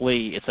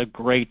 Obviously, it's a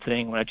great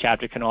thing when a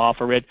chapter can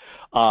offer it.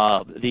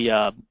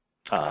 The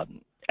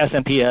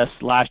SMPS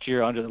last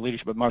year, under the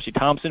leadership of Marcy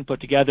Thompson,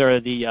 put together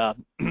the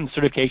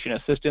Certification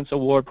Assistance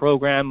Award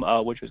Program,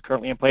 which is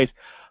currently in place.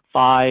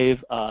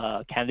 5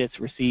 candidates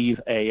receive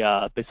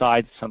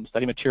besides some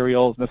study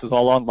materials, and this is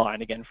all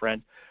online again,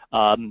 friends,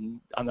 on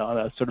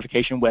the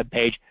certification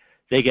webpage,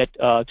 they get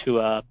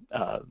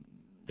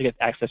they get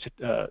access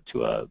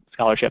to a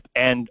scholarship.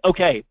 And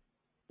okay,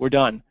 we're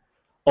done.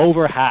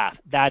 Over half.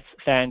 That's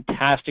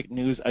fantastic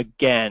news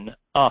again.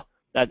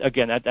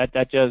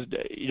 That just,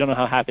 you don't know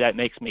how happy that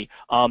makes me.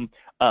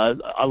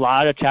 A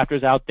lot of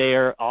chapters out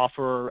there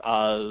offer,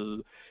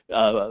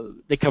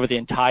 they cover the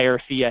entire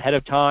fee ahead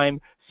of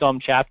time. Some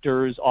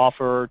chapters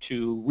offer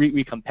to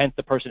recompense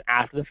the person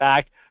after the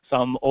fact.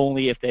 Some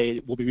only if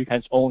they will be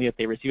recompensed only if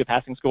they receive a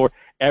passing score.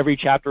 Every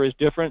chapter is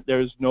different.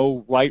 There's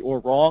no right or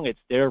wrong. It's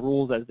their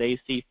rules as they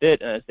see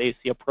fit and as they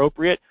see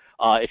appropriate.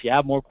 If you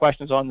have more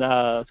questions on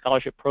the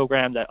scholarship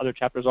program that other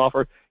chapters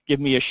offer,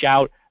 give me a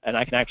shout, and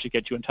I can actually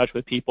get you in touch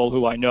with people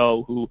who I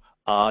know who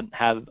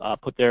have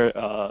put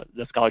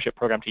the scholarship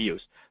program to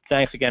use.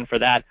 Thanks again for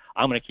that.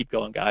 I'm going to keep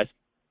going, guys.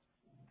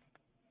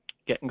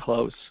 Getting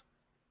close.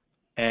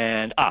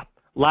 And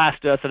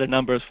last set of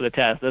numbers for the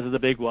test. This is the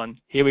big one.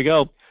 Here we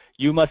go.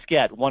 You must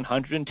get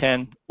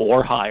 110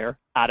 or higher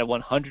out of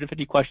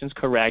 150 questions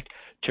correct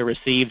to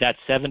receive that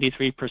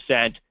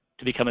 73%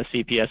 to become a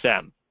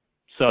CPSM.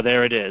 So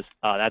there it is.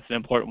 That's an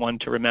important one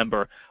to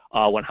remember.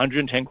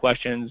 110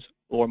 questions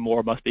or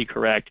more must be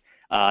correct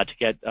to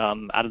get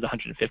out of the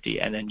 150,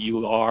 and then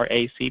you are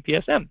a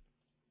CPSM.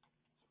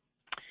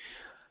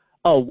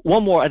 Oh,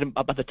 one more item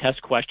about the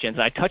test questions.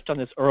 I touched on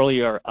this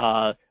earlier.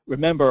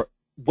 Remember,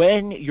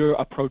 when you're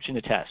approaching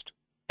the test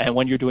and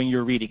when you're doing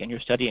your reading and your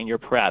study and your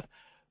prep,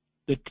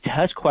 the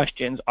test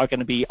questions are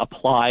going to be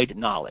applied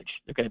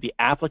knowledge. They're going to be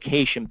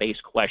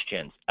application-based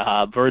questions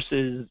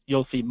versus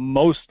you'll see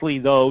mostly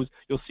those.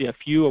 You'll see a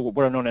few of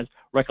what are known as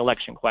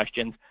recollection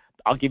questions.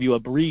 I'll give you a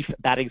brief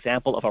bad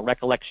example of a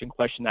recollection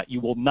question that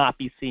you will not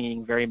be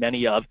seeing very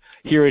many of.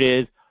 Here it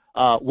is.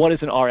 What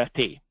is an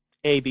RFP?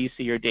 A, B,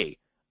 C, or D?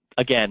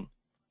 Again,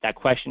 that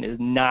question is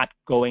not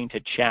going to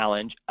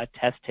challenge a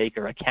test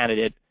taker, a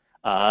candidate,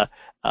 and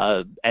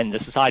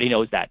the society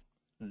knows that.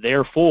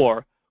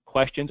 Therefore,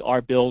 questions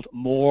are built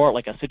more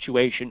like a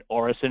situation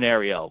or a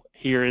scenario.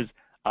 Here is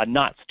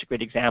Not such a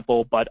great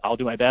example, but I'll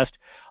do my best.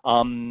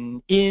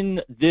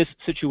 In this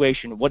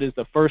situation, what is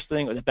the first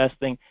thing or the best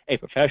thing a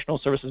professional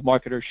services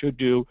marketer should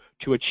do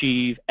to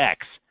achieve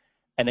X?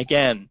 And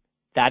again,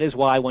 that is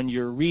why when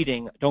you're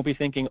reading, don't be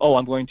thinking, oh,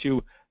 I'm going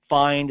to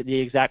find the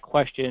exact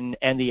question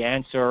and the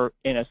answer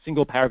in a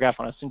single paragraph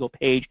on a single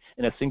page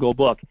in a single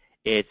book.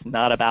 It's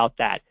not about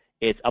that.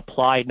 It's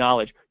applied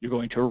knowledge. You're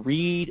going to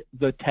read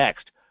the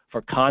text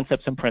for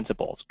concepts and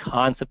principles.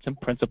 Concepts and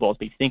principles.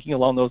 Be thinking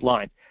along those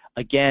lines.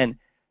 Again,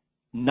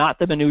 not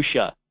the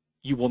minutia.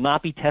 You will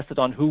not be tested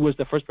on who was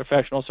the first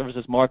professional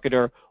services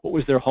marketer, what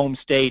was their home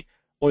state,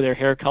 or their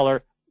hair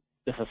color.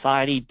 The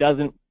society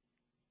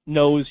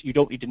knows you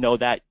don't need to know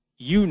that.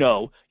 You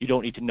know you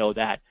don't need to know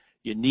that.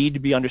 You need to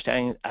be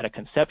understanding at a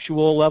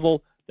conceptual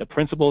level the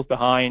principles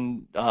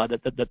behind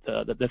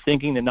the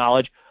thinking, the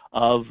knowledge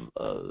of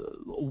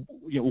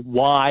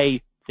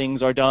why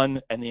things are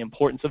done and the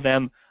importance of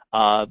them,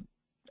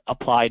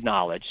 applied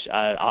knowledge.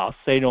 I'll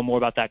say no more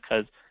about that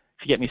because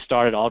if you get me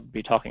started, I'll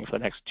be talking for the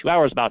next 2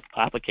 hours about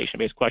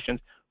application-based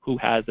questions. Who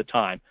has the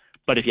time?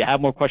 But if you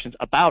have more questions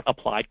about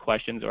applied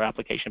questions or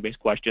application-based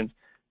questions,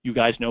 you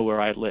guys know where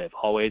I live.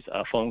 Always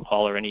a phone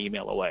call or an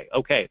email away.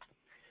 Okay.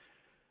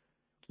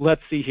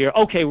 Let's see here.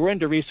 Okay, we're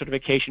into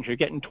recertification here,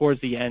 getting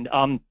towards the end.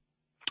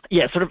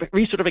 Yeah,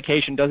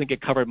 recertification doesn't get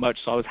covered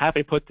much, so I was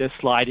happy to put this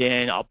slide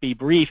in. I'll be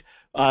brief.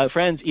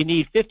 Friends, you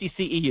need 50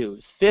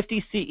 CEUs.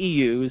 50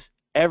 CEUs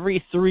every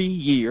 3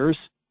 years,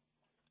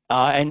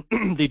 and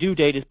the due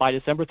date is by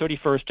December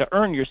 31st to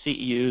earn your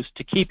CEUs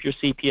to keep your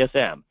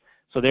CPSM.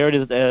 So there it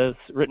is,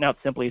 written out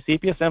simply.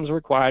 CPSMs are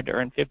required to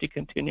earn 50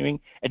 continuing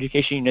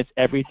education units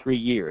every 3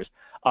 years.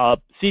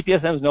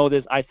 CPSMs know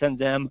this. I send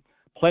them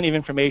plenty of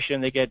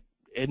information. They get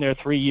in their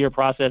 3-year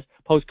process,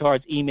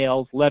 postcards,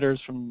 emails, letters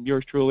from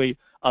yours truly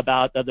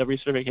about the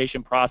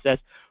recertification process.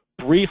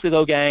 Briefly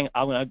though, gang,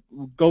 I'm going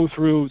to go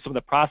through some of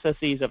the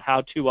processes of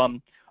how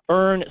to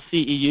earn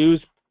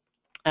CEUs.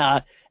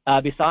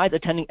 Besides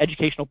attending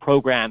educational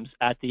programs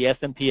at the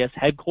SMPS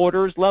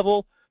headquarters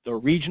level, the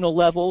regional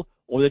level,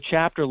 or the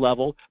chapter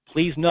level,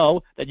 please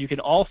know that you can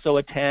also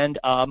attend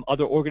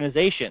other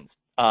organizations,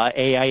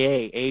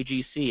 AIA,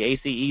 AGC,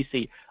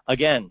 ACEC.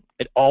 Again,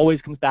 it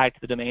always comes back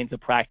to the domains of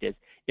practice.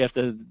 If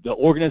the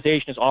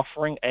organization is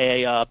offering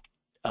a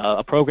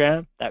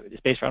program that is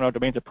based around our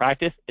domains of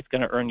practice, it's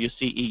going to earn you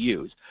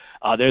CEUs.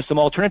 There's some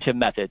alternative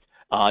methods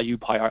you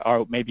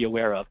probably may be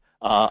aware of.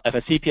 If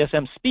a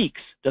CPSM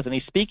speaks, does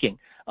any speaking,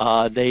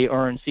 they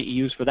earn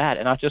CEUs for that,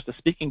 and not just the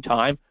speaking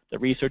time, the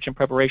research and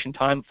preparation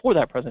time for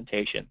that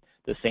presentation.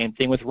 The same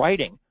thing with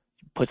writing.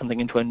 Put something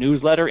into a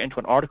newsletter, into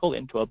an article,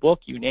 into a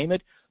book, you name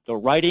it. The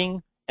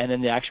writing and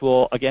then the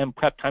actual, again,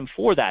 prep time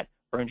for that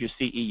earns you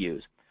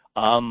CEUs.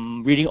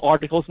 Reading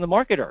articles in the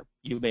Marketer,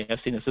 you may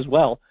have seen this as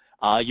well.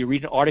 You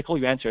read an article,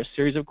 you answer a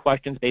series of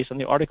questions based on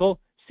the article,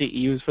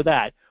 CEUs for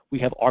that. We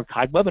have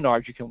archived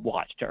webinars you can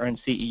watch to earn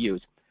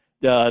CEUs.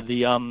 The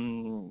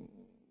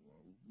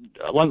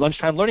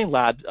Lunchtime Learning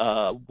Lab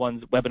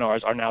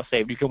webinars are now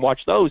saved. You can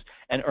watch those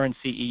and earn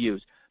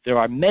CEUs. There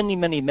are many,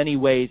 many, many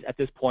ways at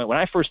this point. When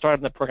I first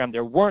started in the program,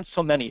 there weren't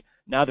so many.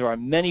 Now there are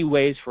many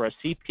ways for a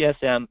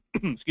CPSM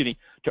excuse me,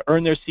 to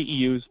earn their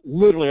CEUs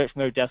literally right from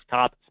their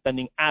desktop,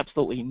 spending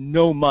absolutely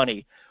no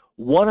money.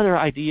 One other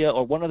idea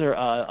or one other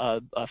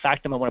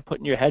factum I want to put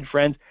in your head,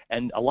 friends,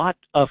 and a lot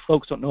of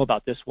folks don't know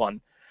about this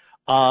one.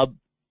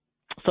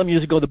 Some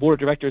years ago, the board of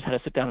directors had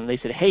to sit down and they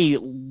said, hey,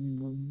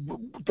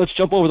 let's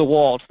jump over the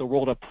wall to the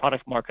world of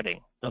product marketing.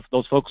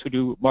 Those folks who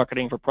do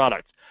marketing for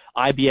products,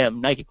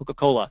 IBM, Nike,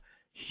 Coca-Cola,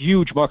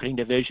 huge marketing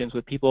divisions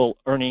with people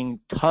earning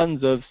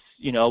tons of,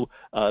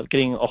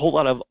 getting a whole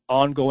lot of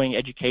ongoing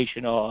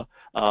education, a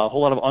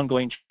whole lot of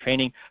ongoing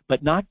training,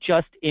 but not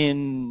just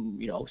in,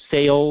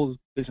 sales,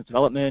 business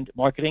development,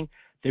 marketing.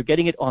 They're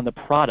getting it on the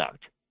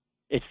product.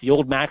 It's the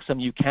old maxim,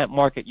 you can't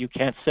market, you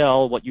can't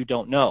sell what you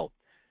don't know.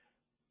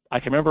 I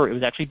can remember it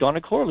was actually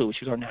Donna Corlew,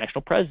 she was our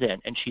national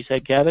president, and she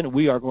said, Kevin,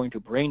 we are going to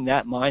bring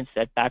that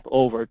mindset back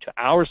over to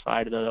our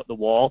side of the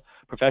wall,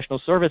 professional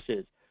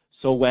services.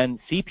 So when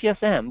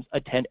CPSMs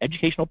attend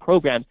educational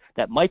programs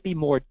that might be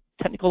more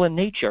technical in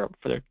nature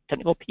for their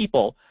technical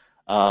people,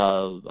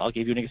 I'll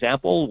give you an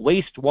example,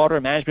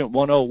 Wastewater Management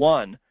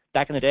 101.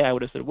 Back in the day, I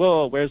would have said,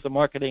 whoa, where's the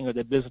marketing or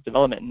the business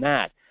development in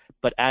that?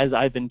 But as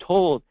I've been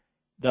told,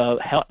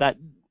 that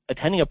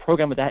attending a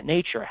program of that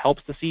nature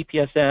helps the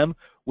CPSM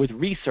with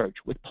research,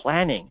 with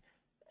planning,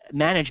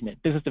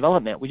 management, business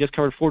development. We just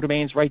covered 4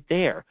 domains right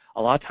there.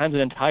 A lot of times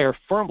an entire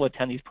firm will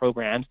attend these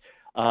programs.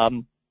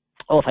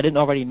 If I didn't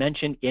already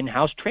mention,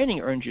 in-house training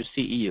earns you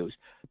CEUs.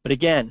 But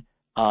again,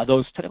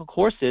 those technical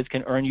courses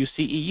can earn you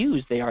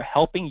CEUs. They are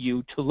helping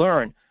you to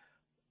learn.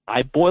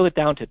 I boil it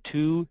down to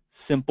 2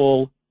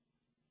 simple,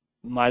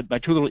 my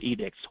 2 little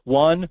edicts.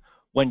 1,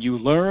 when you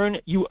learn,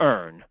 you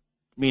earn.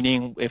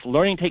 Meaning, if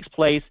learning takes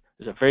place,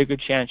 there's a very good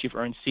chance you've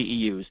earned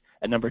CEUs.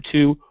 And number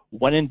 2,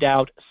 when in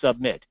doubt,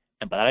 submit.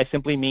 And by that I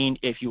simply mean,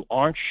 if you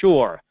aren't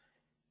sure,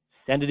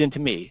 send it in to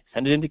me.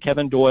 Send it in to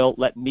Kevin Doyle.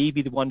 Let me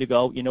be the one to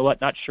go, you know what,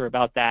 not sure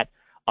about that.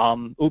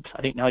 Oops,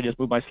 I think now I just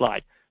moved my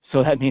slide.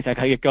 So that means I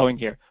got to get going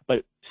here.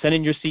 But send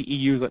in your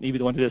CEUs, let me be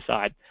the one to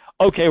decide.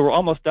 Okay, we're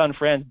almost done,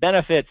 friends.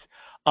 Benefits.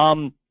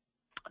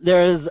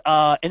 There's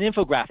an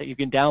infographic you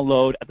can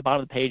download at the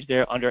bottom of the page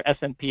there under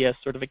SMPS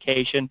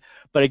certification.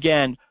 But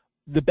again,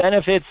 the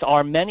benefits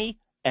are many,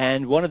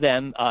 and one of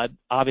them,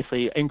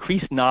 obviously,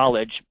 increased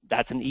knowledge.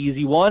 That's an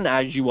easy one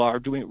as you are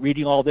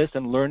reading all this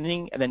and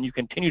learning, and then you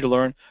continue to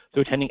learn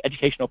through attending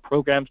educational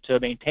programs to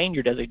maintain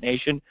your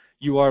designation.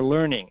 You are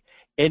learning.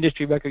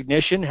 Industry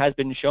recognition has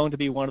been shown to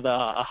be one of the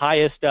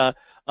highest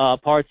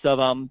parts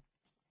of,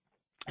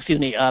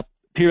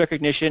 peer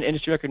recognition.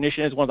 Industry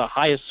recognition is one of the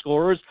highest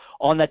scores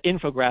on that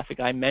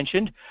infographic I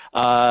mentioned.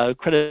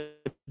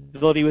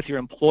 Credibility with your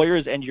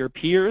employers and your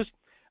peers.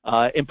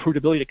 Improved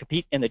ability to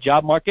compete in the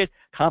job market.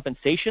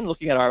 Compensation,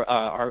 looking at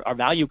our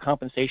value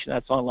compensation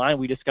that's online,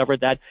 we discovered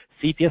that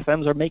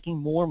CPSMs are making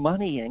more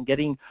money and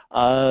getting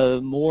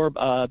more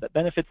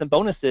benefits and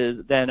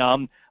bonuses than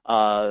some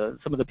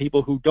of the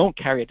people who don't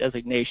carry a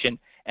designation.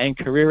 And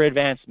career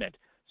advancement.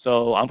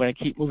 So I'm going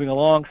to keep moving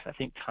along because I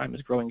think time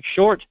is growing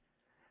short.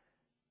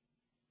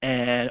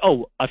 And,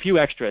 a few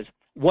extras.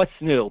 What's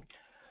new?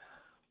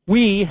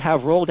 We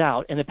have rolled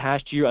out in the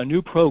past year a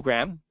new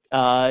program.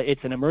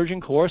 It's an immersion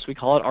course. We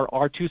call it our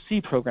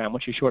R2C program,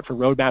 which is short for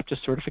Roadmap to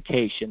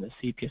Certification,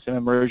 the CPSM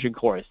immersion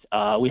course.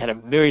 We had a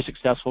very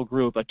successful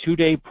group, a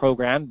 2-day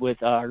program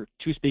with our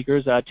 2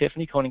 speakers,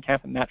 Tiffany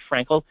Koningkamp and Matt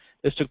Frankel.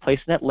 This took place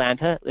in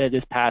Atlanta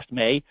this past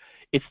May.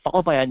 It's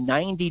followed by a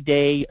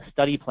 90-day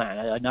study plan,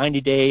 a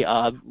 90-day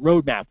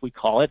roadmap, we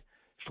call it,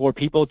 for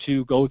people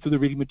to go through the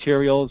reading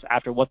materials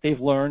after what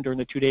they've learned during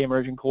the 2-day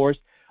immersion course.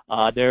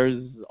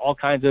 There's all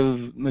kinds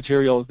of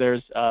materials.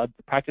 There's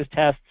practice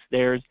tests.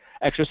 There's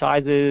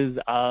exercises.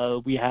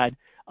 We had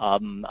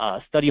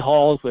study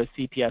halls with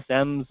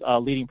CPSMs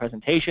leading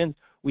presentations.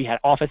 We had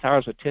office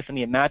hours with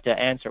Tiffany and Matt to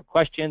answer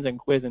questions and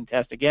quiz and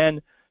test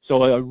again.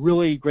 So a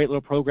really great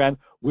little program.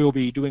 We'll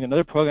be doing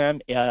another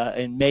program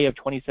in May of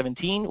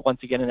 2017,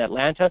 once again in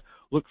Atlanta.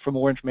 Look for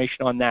more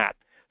information on that.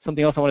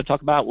 Something else I want to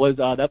talk about was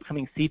the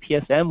upcoming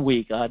CPSM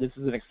week. This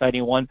is an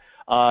exciting one.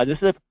 This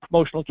is a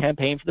promotional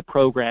campaign for the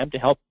program to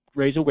help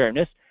raise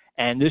awareness.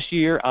 And this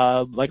year,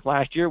 like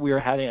last year, we are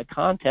having a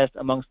contest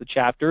amongst the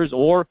chapters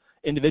or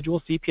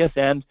individual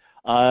CPSMs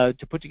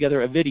to put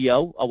together a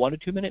video, a 1 to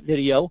 2 minute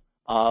video,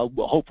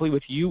 hopefully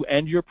with you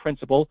and your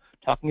principal,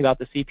 talking about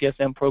the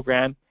CPSM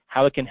program,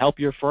 how it can help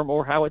your firm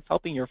or how it's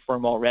helping your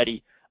firm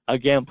already.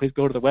 Again, please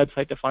go to the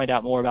website to find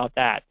out more about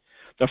that.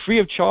 The free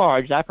of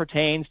charge, that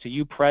pertains to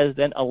you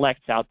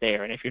president-elects out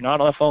there. And if you're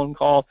not on a phone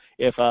call,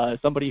 if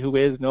somebody who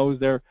knows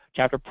their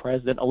chapter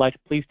president-elect,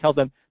 please tell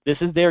them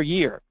this is their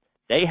year.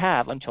 They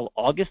have until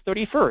August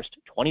 31st,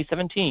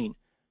 2017,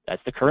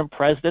 that's the current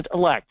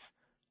president-elect,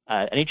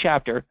 any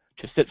chapter,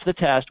 to sit for the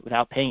test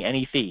without paying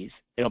any fees.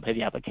 They don't pay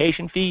the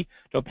application fee,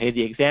 don't pay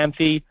the exam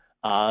fee,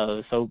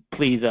 so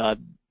please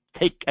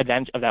take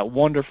advantage of that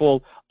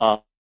wonderful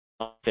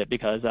fit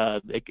because,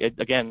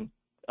 again,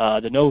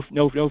 the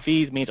no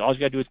fees means all you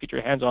got to do is get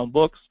your hands on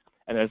books,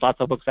 and there's lots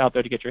of books out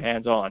there to get your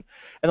hands on.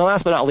 And then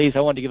last but not least,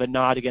 I wanted to give a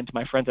nod again to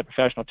my friends at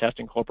Professional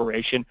Testing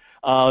Corporation.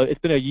 It's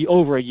been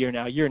over a year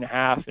now, year and a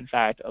half, in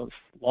fact,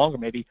 longer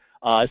maybe,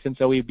 since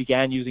we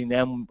began using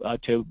them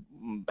to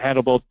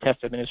handle both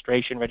test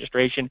administration,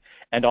 registration,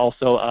 and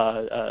also,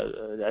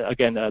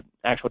 again,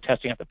 actual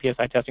testing at the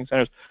PSI testing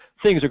centers.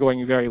 Things are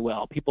going very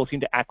well. People seem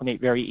to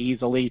acclimate very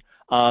easily.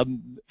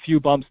 Few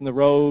bumps in the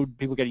road,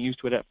 people getting used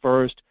to it at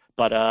first,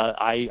 but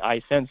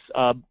I sense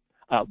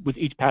with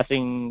each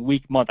passing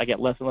week, month, I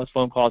get less and less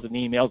phone calls and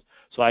emails,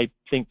 so I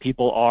think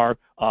people are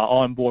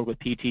on board with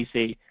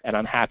PTC, and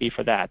I'm happy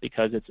for that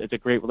because it's a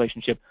great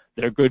relationship.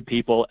 They're good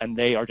people, and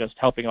they are just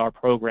helping our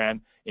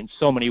program in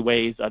so many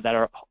ways that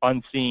are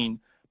unseen.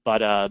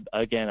 But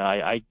again,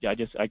 I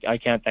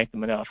can't thank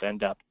them enough,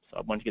 and so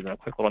I wanted to give them a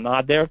quick little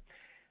nod there.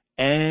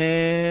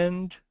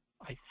 And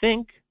I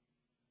think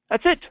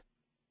that's it.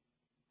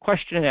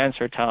 Question and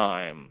answer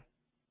time.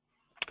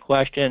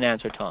 Question and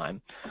answer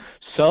time.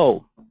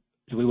 So,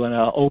 do we want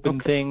to open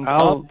things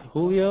up,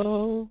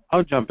 Julio?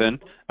 I'll jump in.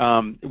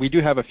 We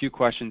do have a few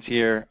questions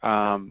here,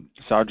 so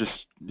I'll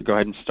just go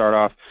ahead and start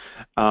off.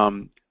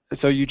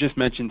 So you just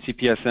mentioned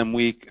CPSM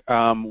Week.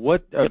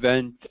 What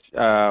event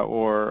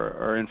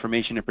or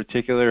information in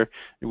particular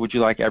would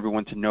you like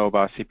everyone to know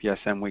about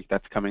CPSM Week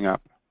that's coming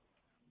up?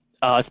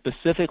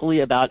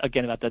 Specifically about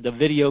the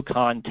video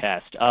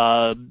contest.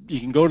 You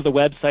can go to the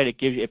website.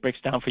 It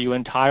breaks down for you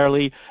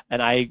entirely.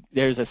 And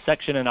there's a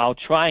section, and I'll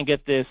try and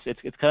get this.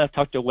 It's kind of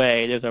tucked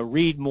away. There's a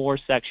read more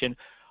section.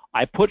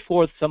 I put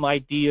forth some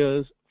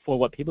ideas for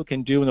what people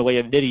can do in the way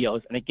of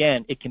videos. And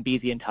again, it can be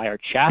the entire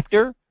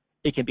chapter.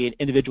 It can be an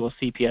individual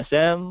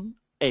CPSM,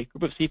 a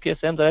group of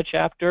CPSMs at a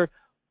chapter,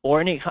 or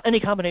any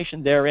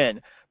combination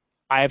therein.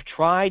 I've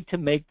tried to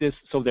make this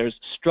so there's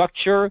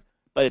structure,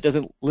 but it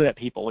doesn't limit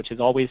people, which is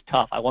always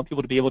tough. I want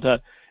people to be able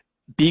to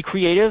be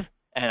creative,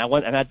 and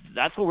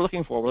that's what we're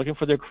looking for. We're looking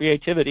for their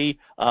creativity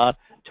to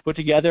put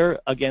together,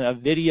 again, a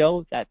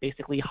video that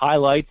basically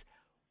highlights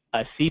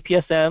a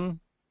CPSM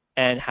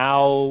and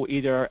how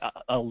either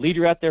a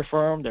leader at their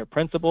firm, their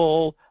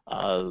principal,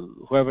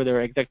 whoever their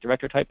exec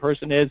director type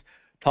person is,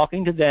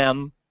 talking to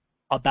them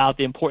about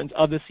the importance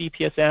of the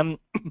CPSM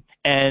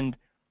and,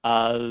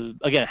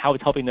 again, how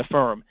it's helping the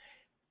firm.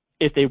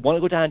 If they want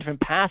to go down a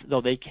different path,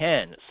 though, they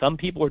can. Some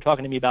people are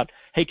talking to me about,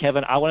 hey,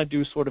 Kevin, I want to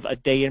do sort of a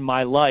day in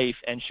my life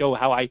and show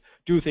how I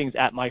do things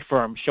at my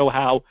firm, show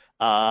how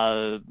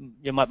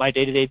my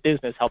day-to-day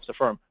business helps the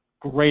firm.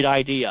 Great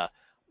idea.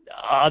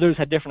 Others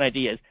have different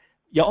ideas.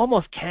 You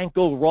almost can't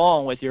go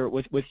wrong with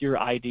your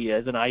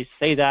ideas, and I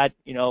say that,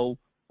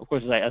 of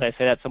course, as I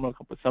say that, someone will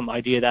come up with some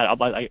idea that I'll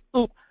be like,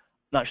 oh,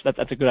 not sure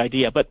that's a good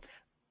idea, but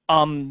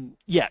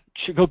yeah,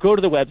 go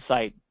to the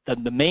website.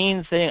 The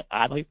main thing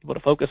I'd like people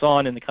to focus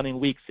on in the coming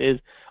weeks is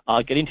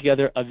getting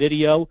together a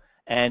video,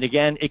 and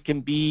again, it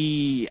can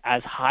be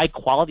as high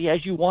quality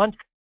as you want,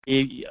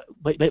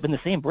 but in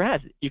the same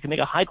breath, you can make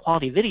a high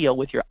quality video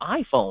with your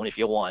iPhone if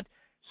you want.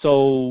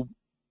 So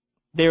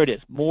there it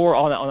is. More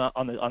on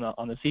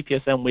the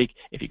CPSM week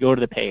if you go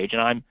to the page,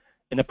 and I'm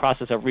in the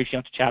process of reaching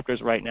out to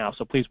chapters right now,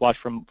 so please watch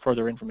for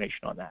further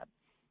information on that.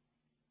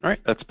 All right,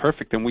 that's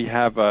perfect. And we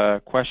have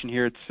a question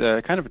here.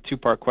 It's kind of a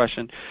two-part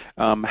question.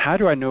 How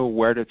do I know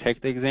where to take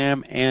the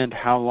exam, and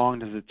how long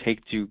does it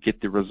take to get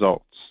the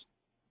results?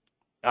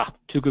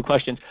 Two good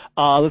questions.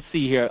 Let's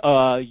see here.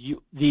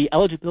 The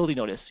eligibility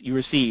notice you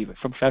receive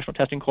from Professional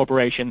Testing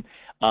Corporation,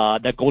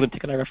 that golden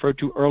ticket I referred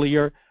to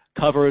earlier,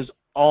 covers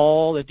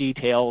all the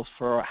details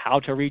for how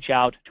to reach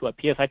out to a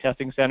PSI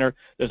testing center.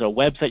 There's a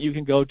website you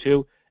can go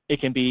to.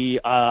 It can be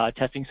a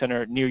testing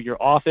center near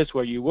your office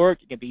where you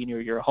work. It can be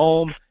near your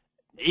home.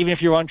 Even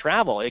if you're on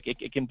travel,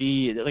 it can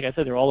be, like I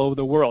said, they're all over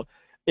the world.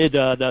 But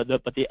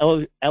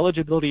the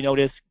eligibility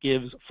notice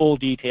gives full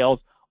details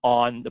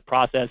on the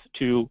process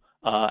to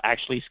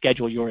actually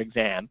schedule your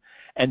exam.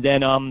 And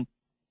then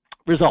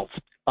results,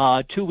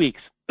 2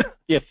 weeks.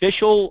 The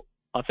official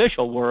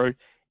word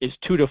is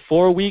 2 to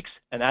 4 weeks,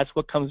 and that's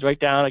what comes right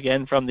down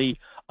again from the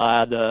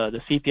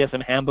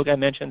CPSM handbook I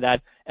mentioned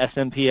that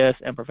SMPS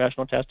and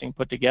professional testing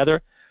put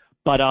together.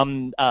 But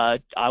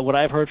what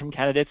I've heard from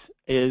candidates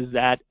is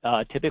that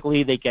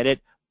typically they get it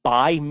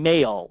by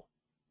mail,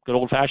 good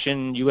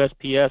old-fashioned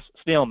USPS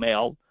snail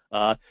mail,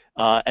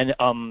 and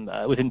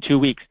within 2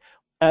 weeks.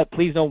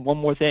 Please note one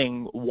more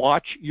thing: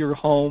 watch your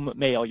home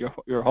mail,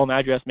 your home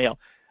address mail.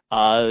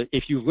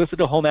 If you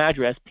listed a home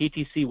address,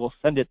 PTC will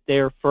send it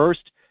there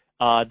first.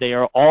 They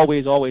are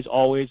always, always,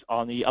 always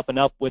on the up and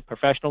up with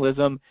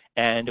professionalism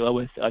and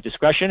with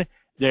discretion.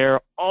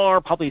 There are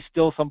probably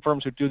still some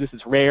firms who do this.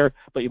 It's rare,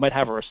 but you might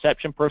have a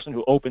reception person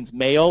who opens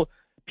mail.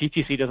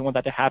 PTC doesn't want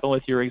that to happen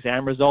with your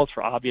exam results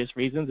for obvious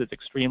reasons. It's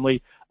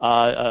extremely,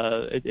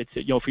 for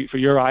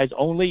your eyes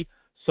only.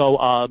 So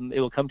it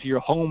will come to your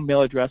home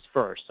mail address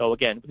first. So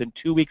again, within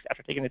 2 weeks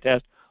after taking the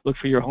test, look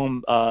for your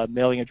home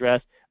mailing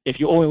address. If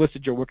you only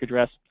listed your work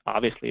address,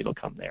 obviously it'll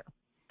come there.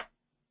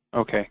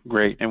 Okay,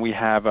 great. And we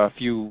have a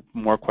few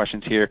more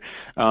questions here.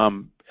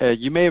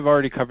 You may have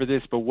already covered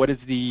this, but what is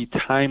the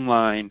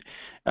timeline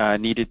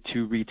needed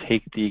to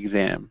retake the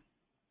exam?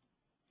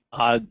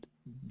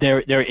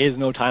 There is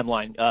no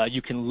timeline.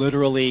 You can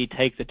literally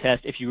take the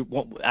test if you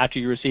want, after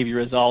you receive your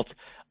results.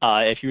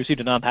 If you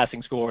received a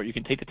non-passing score, you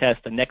can take the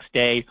test the next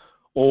day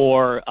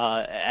or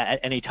at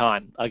any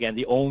time. Again,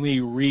 the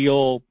only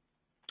real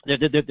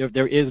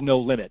there is no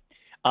limit.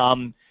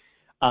 The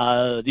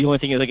only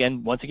thing is,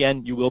 once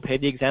again, you will pay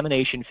the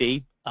examination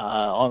fee, the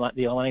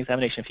online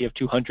examination fee of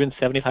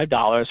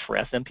 $275 for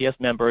SMPS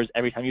members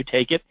every time you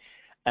take it.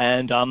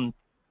 And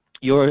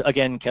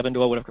Kevin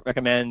Doyle would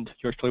recommend,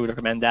 George Tully would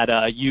recommend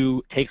that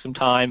you take some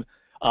time.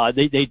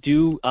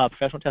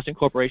 Professional Testing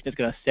Corporation is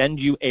going to send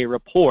you a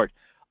report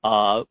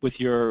with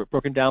your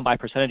broken down by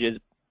percentages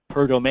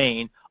per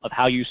domain of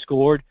how you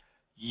scored.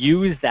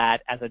 Use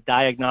that as a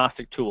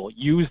diagnostic tool.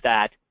 Use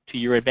that to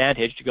your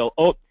advantage to go,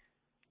 oh,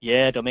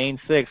 yeah, domain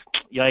 6,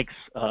 yikes,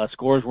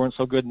 scores weren't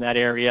so good in that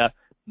area.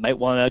 Might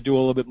want to do a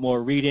little bit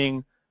more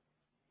reading,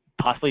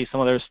 possibly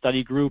some other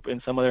study group in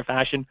some other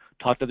fashion,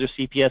 talk to other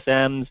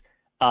CPSMs.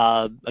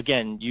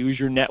 Again, use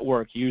your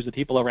network, use the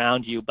people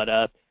around you,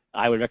 but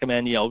I would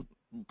recommend,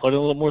 put in a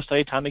little more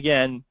study time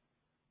again.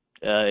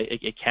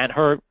 It can't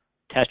hurt.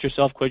 Test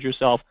yourself, quiz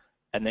yourself,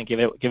 and then give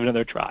it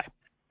another try.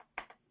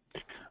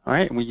 All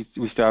right, we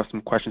still have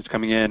some questions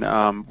coming in.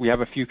 We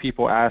have a few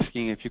people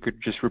asking if you could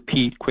just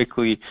repeat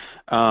quickly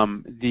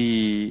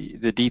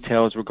the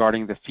details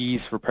regarding the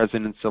fees for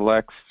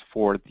President-Selects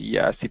for the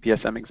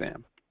CPSM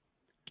exam.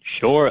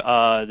 Sure,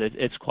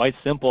 it's quite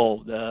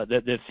simple.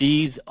 The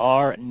fees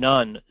are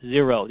none,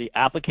 zero. The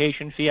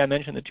application fee I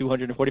mentioned, the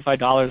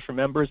 $245 for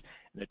members,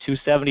 and the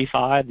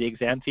 $275, the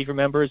exam fee for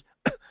members,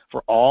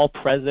 for all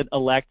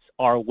President-elects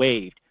are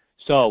waived.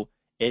 So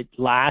it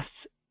lasts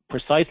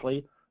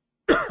precisely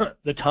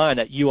the time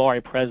that you are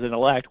a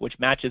President-elect, which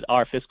matches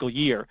our fiscal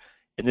year.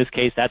 In this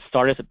case, that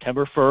started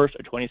September 1st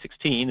of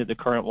 2016, is the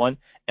current one,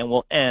 and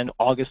will end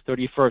August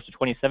 31st of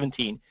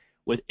 2017.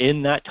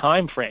 Within that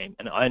time frame,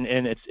 and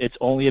it's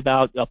only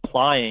about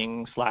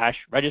applying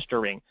 /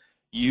 registering.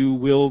 You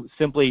will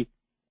simply,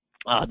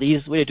 the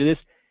easiest way to do this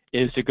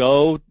is to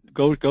go to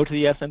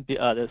the this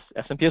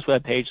SMPS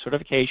webpage,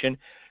 certification,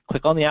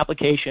 click on the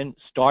application,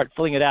 start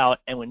filling it out,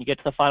 and when you get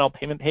to the final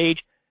payment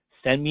page,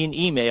 send me an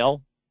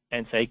email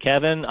and say,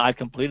 Kevin, I've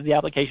completed the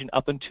application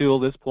up until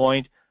this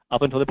point,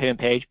 up until the payment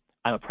page.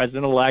 I'm a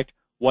president-elect.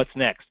 What's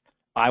next?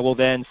 I will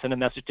then send a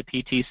message to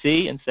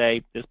PTC and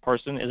say, this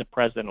person is a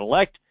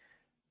president-elect.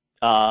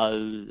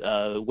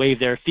 Waive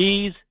their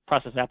fees,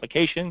 process an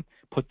application,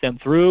 put them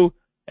through,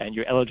 and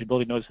your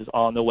eligibility notice is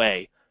on the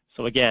way.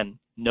 So again,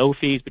 no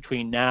fees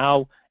between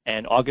now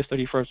and August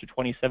 31st of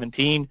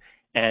 2017,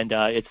 and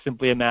it's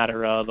simply a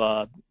matter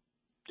of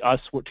us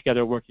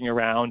together working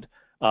around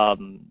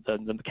the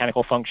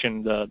mechanical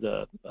function,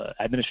 the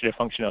administrative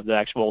function of the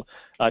actual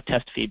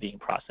test fee being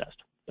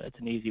processed. But it's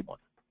an easy one.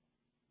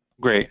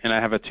 Great, and I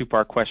have a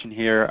two-part question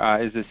here.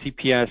 Is the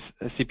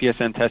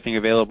CPSM testing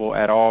available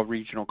at all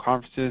regional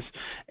conferences?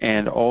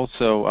 And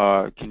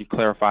also, can you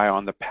clarify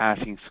on the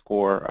passing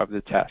score of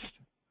the test?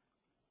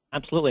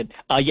 Absolutely.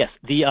 Yes.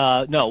 The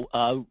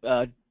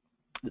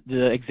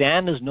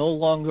exam is no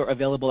longer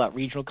available at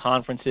regional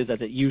conferences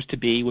as it used to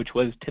be, which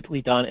was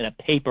typically done in a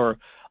paper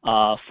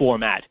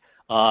format.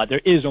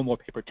 There is no more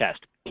paper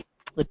test.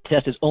 The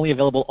test is only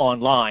available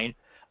online,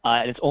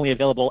 and it's only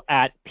available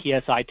at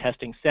PSI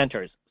testing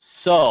centers.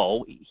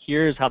 So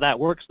here's how that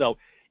works, though.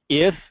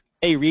 If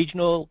a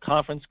regional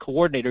conference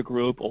coordinator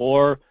group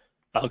or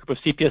a group of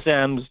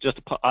CPSMs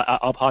just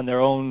upon their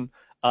own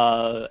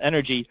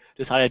energy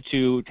decided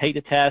to take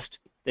the test,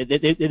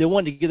 they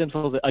want to give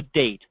themselves a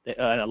date.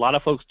 And a lot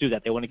of folks do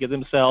that. They want to give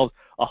themselves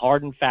a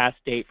hard and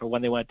fast date for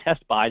when they want to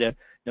test by to,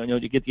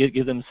 to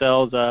give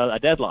themselves a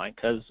deadline.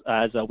 Because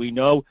as we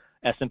know,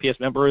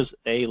 SMPS members,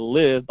 they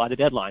live by the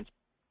deadlines.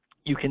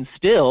 You can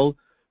still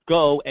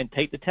go and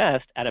take the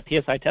test at a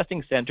PSI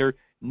testing center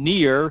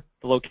near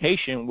the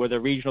location where the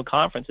regional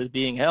conference is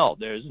being held.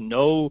 There's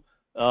no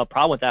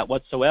problem with that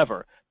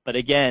whatsoever. But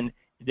again,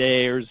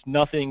 there's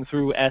nothing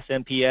through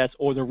SMPS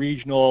or the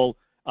regional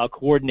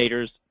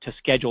coordinators to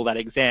schedule that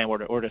exam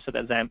or to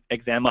set that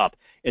exam up.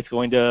 It's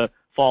going to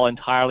fall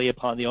entirely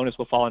upon, the onus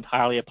will fall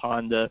entirely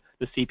upon the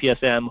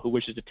CPSM who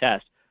wishes to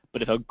test.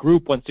 But if a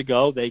group wants to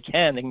go, they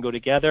can go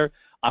together.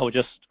 I would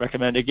just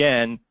recommend,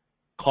 again,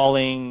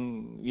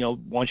 calling,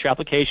 once your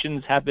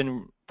applications have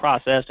been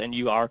processed and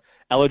you are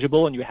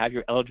eligible and you have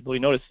your eligibility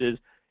notices,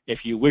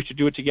 if you wish to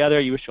do it together,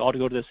 you wish all to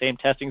go to the same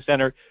testing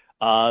center,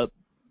 I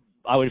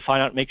would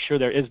find out, make sure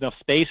there is enough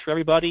space for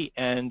everybody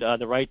and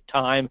the right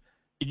time.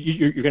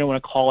 You're going to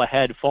want to call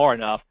ahead far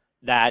enough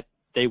that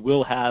they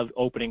will have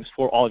openings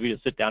for all of you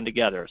to sit down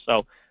together.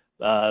 So,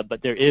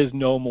 but there is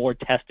no more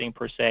testing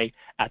per se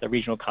at the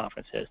regional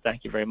conferences.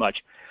 Thank you very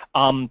much.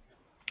 And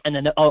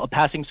then a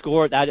passing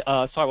score,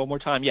 sorry, one more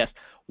time, yes.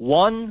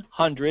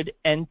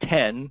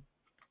 110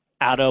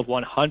 out of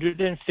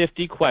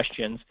 150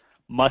 questions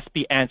must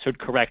be answered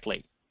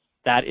correctly.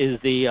 That is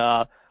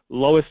the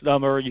lowest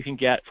number you can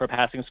get for a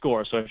passing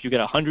score. So if you get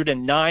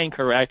 109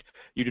 correct,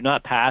 you do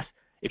not pass.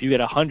 If you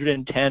get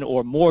 110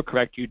 or more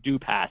correct, you do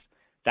pass.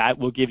 That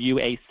will give you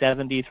a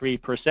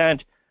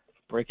 73%.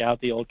 Break out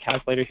the old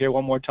calculator here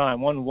one more time.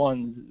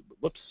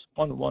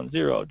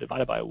 110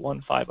 divided by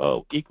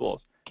 150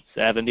 equals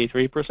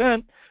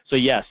 73%. So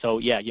yeah,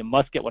 you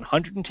must get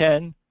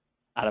 110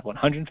 out of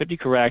 150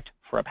 correct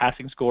for a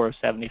passing score of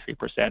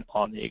 73%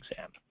 on the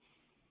exam.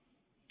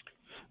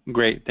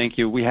 Great, thank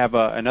you. We have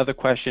another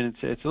question.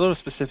 It's a little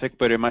specific,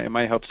 but it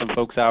might help some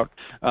folks out.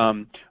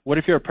 What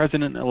if you're a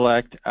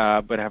president-elect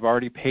but have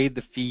already paid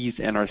the fees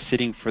and are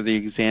sitting for the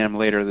exam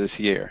later this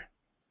year?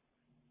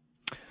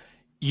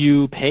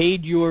 You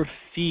paid your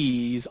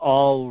fees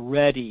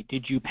already.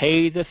 Did you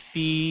pay the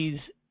fees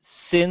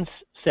since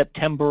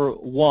September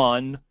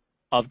 1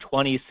 of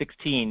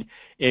 2016?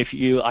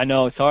 I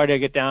know it's hard to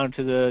get down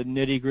to the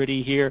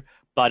nitty-gritty here,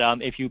 but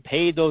if you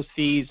paid those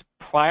fees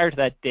prior to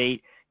that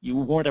date, you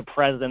weren't a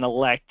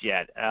president-elect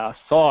yet.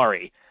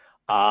 Sorry.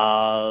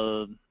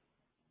 That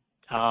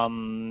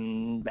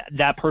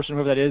person,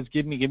 whoever that is,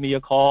 give me a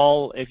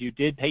call. If you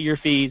did pay your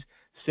fees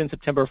since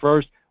September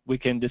 1st, we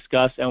can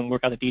discuss and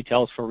work out the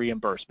details for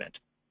reimbursement.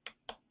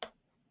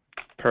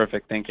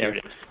 Perfect. Thank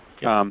you.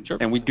 Sure.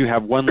 And we do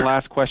have one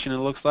last question, it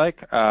looks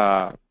like.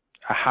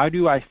 How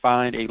do I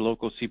find a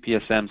local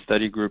CPSM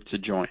study group to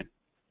join?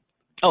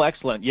 Oh,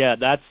 excellent. Yeah,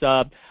 that's,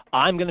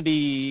 I'm in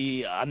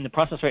the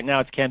process right now,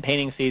 it's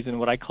campaigning season,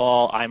 what I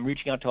call, I'm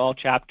reaching out to all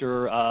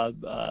chapter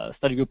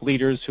study group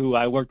leaders who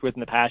I worked with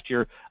in the past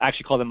year. I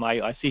actually call them my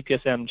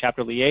CPSM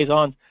chapter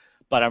liaisons,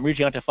 but I'm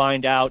reaching out to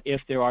find out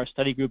if there are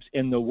study groups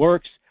in the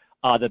works.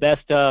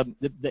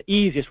 The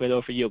easiest way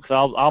though for you,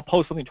 because I'll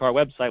post something to our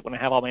website when I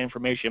have all my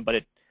information, but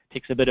it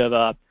takes a bit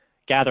of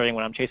gathering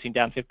when I'm chasing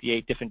down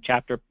 58 different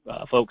chapter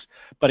folks.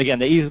 But again,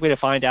 the easiest way to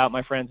find out,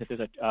 my friends, if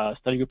there's a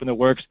study group in the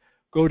works,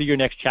 go to your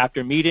next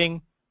chapter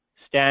meeting,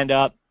 stand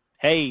up,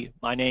 hey,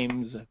 my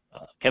name's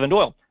Kevin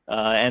Doyle,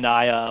 and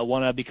I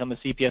want to become a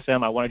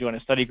CPSM, I want to join a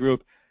study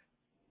group.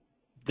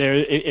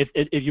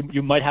 If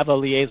you might have a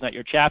liaison at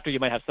your chapter, you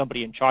might have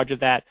somebody in charge of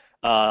that.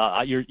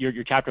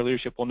 Your chapter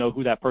leadership will know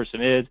who that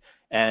person is,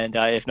 and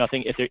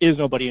if there is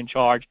nobody in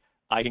charge,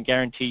 I can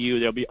guarantee you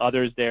there'll be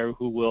others there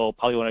who will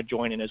probably want to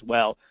join in as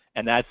well.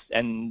 And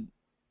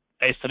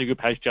a study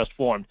group has just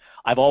formed.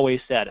 I've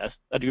always said a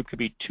study group could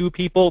be 2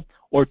 people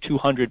or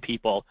 200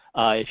 people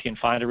if you can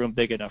find a room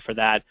big enough for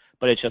that,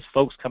 but it's just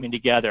folks coming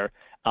together.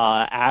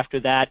 After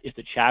that, if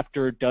the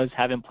chapter does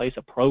have in place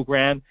a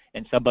program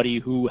and somebody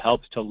who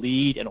helps to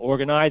lead and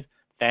organize,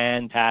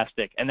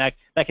 fantastic. And that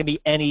can be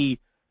any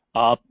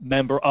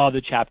member of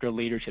the chapter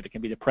leadership. It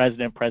can be the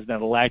president,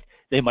 president-elect.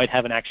 They might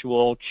have an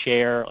actual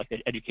chair, like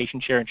an education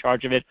chair in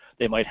charge of it.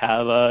 They might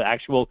have an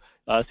actual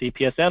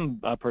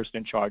CPSM person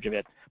in charge of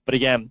it. But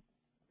again,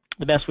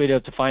 the best way to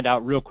find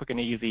out real quick and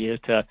easy is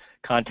to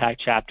contact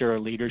chapter or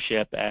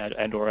leadership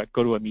or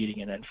go to a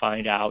meeting and then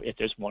find out if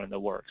there's one in the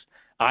works.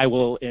 I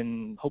will,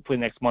 in hopefully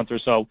next month or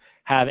so,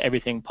 have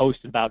everything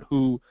posted about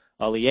who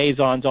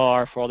liaisons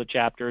are for all the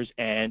chapters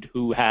and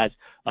who has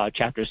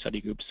chapter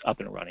study groups up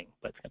and running.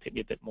 But it's going to take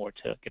me a bit more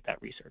to get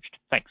that researched.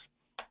 Thanks.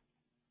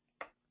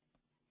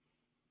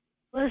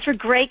 Well, those were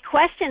great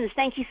questions.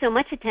 Thank you so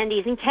much,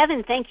 attendees. And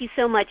Kevin, thank you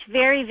so much.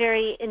 Very,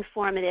 very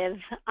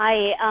informative.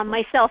 I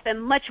myself am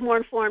much more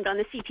informed on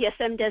the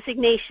CPSM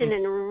designation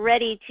and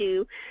ready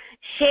to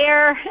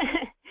share,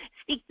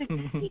 speak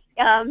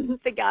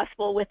the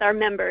gospel with our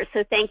members.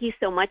 So thank you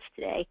so much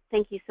today.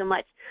 Thank you so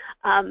much.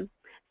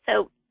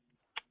 So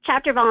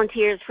chapter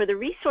volunteers, for the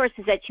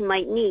resources that you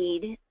might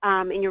need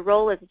in your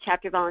role as a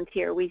chapter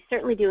volunteer, we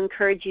certainly do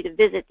encourage you to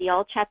visit the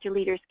All Chapter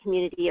Leaders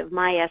community of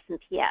My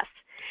SMPS.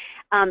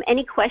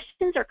 Any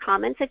questions or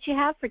comments that you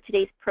have for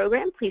today's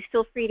program, please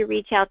feel free to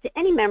reach out to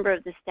any member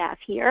of the staff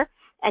here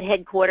at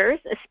headquarters,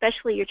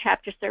 especially your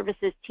chapter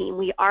services team.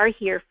 We are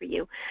here for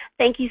you.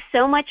 Thank you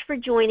so much for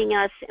joining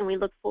us, and we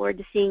look forward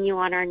to seeing you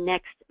on our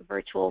next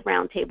virtual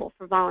roundtable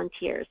for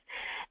volunteers.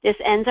 This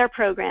ends our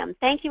program.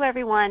 Thank you,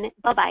 everyone.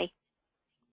 Bye-bye.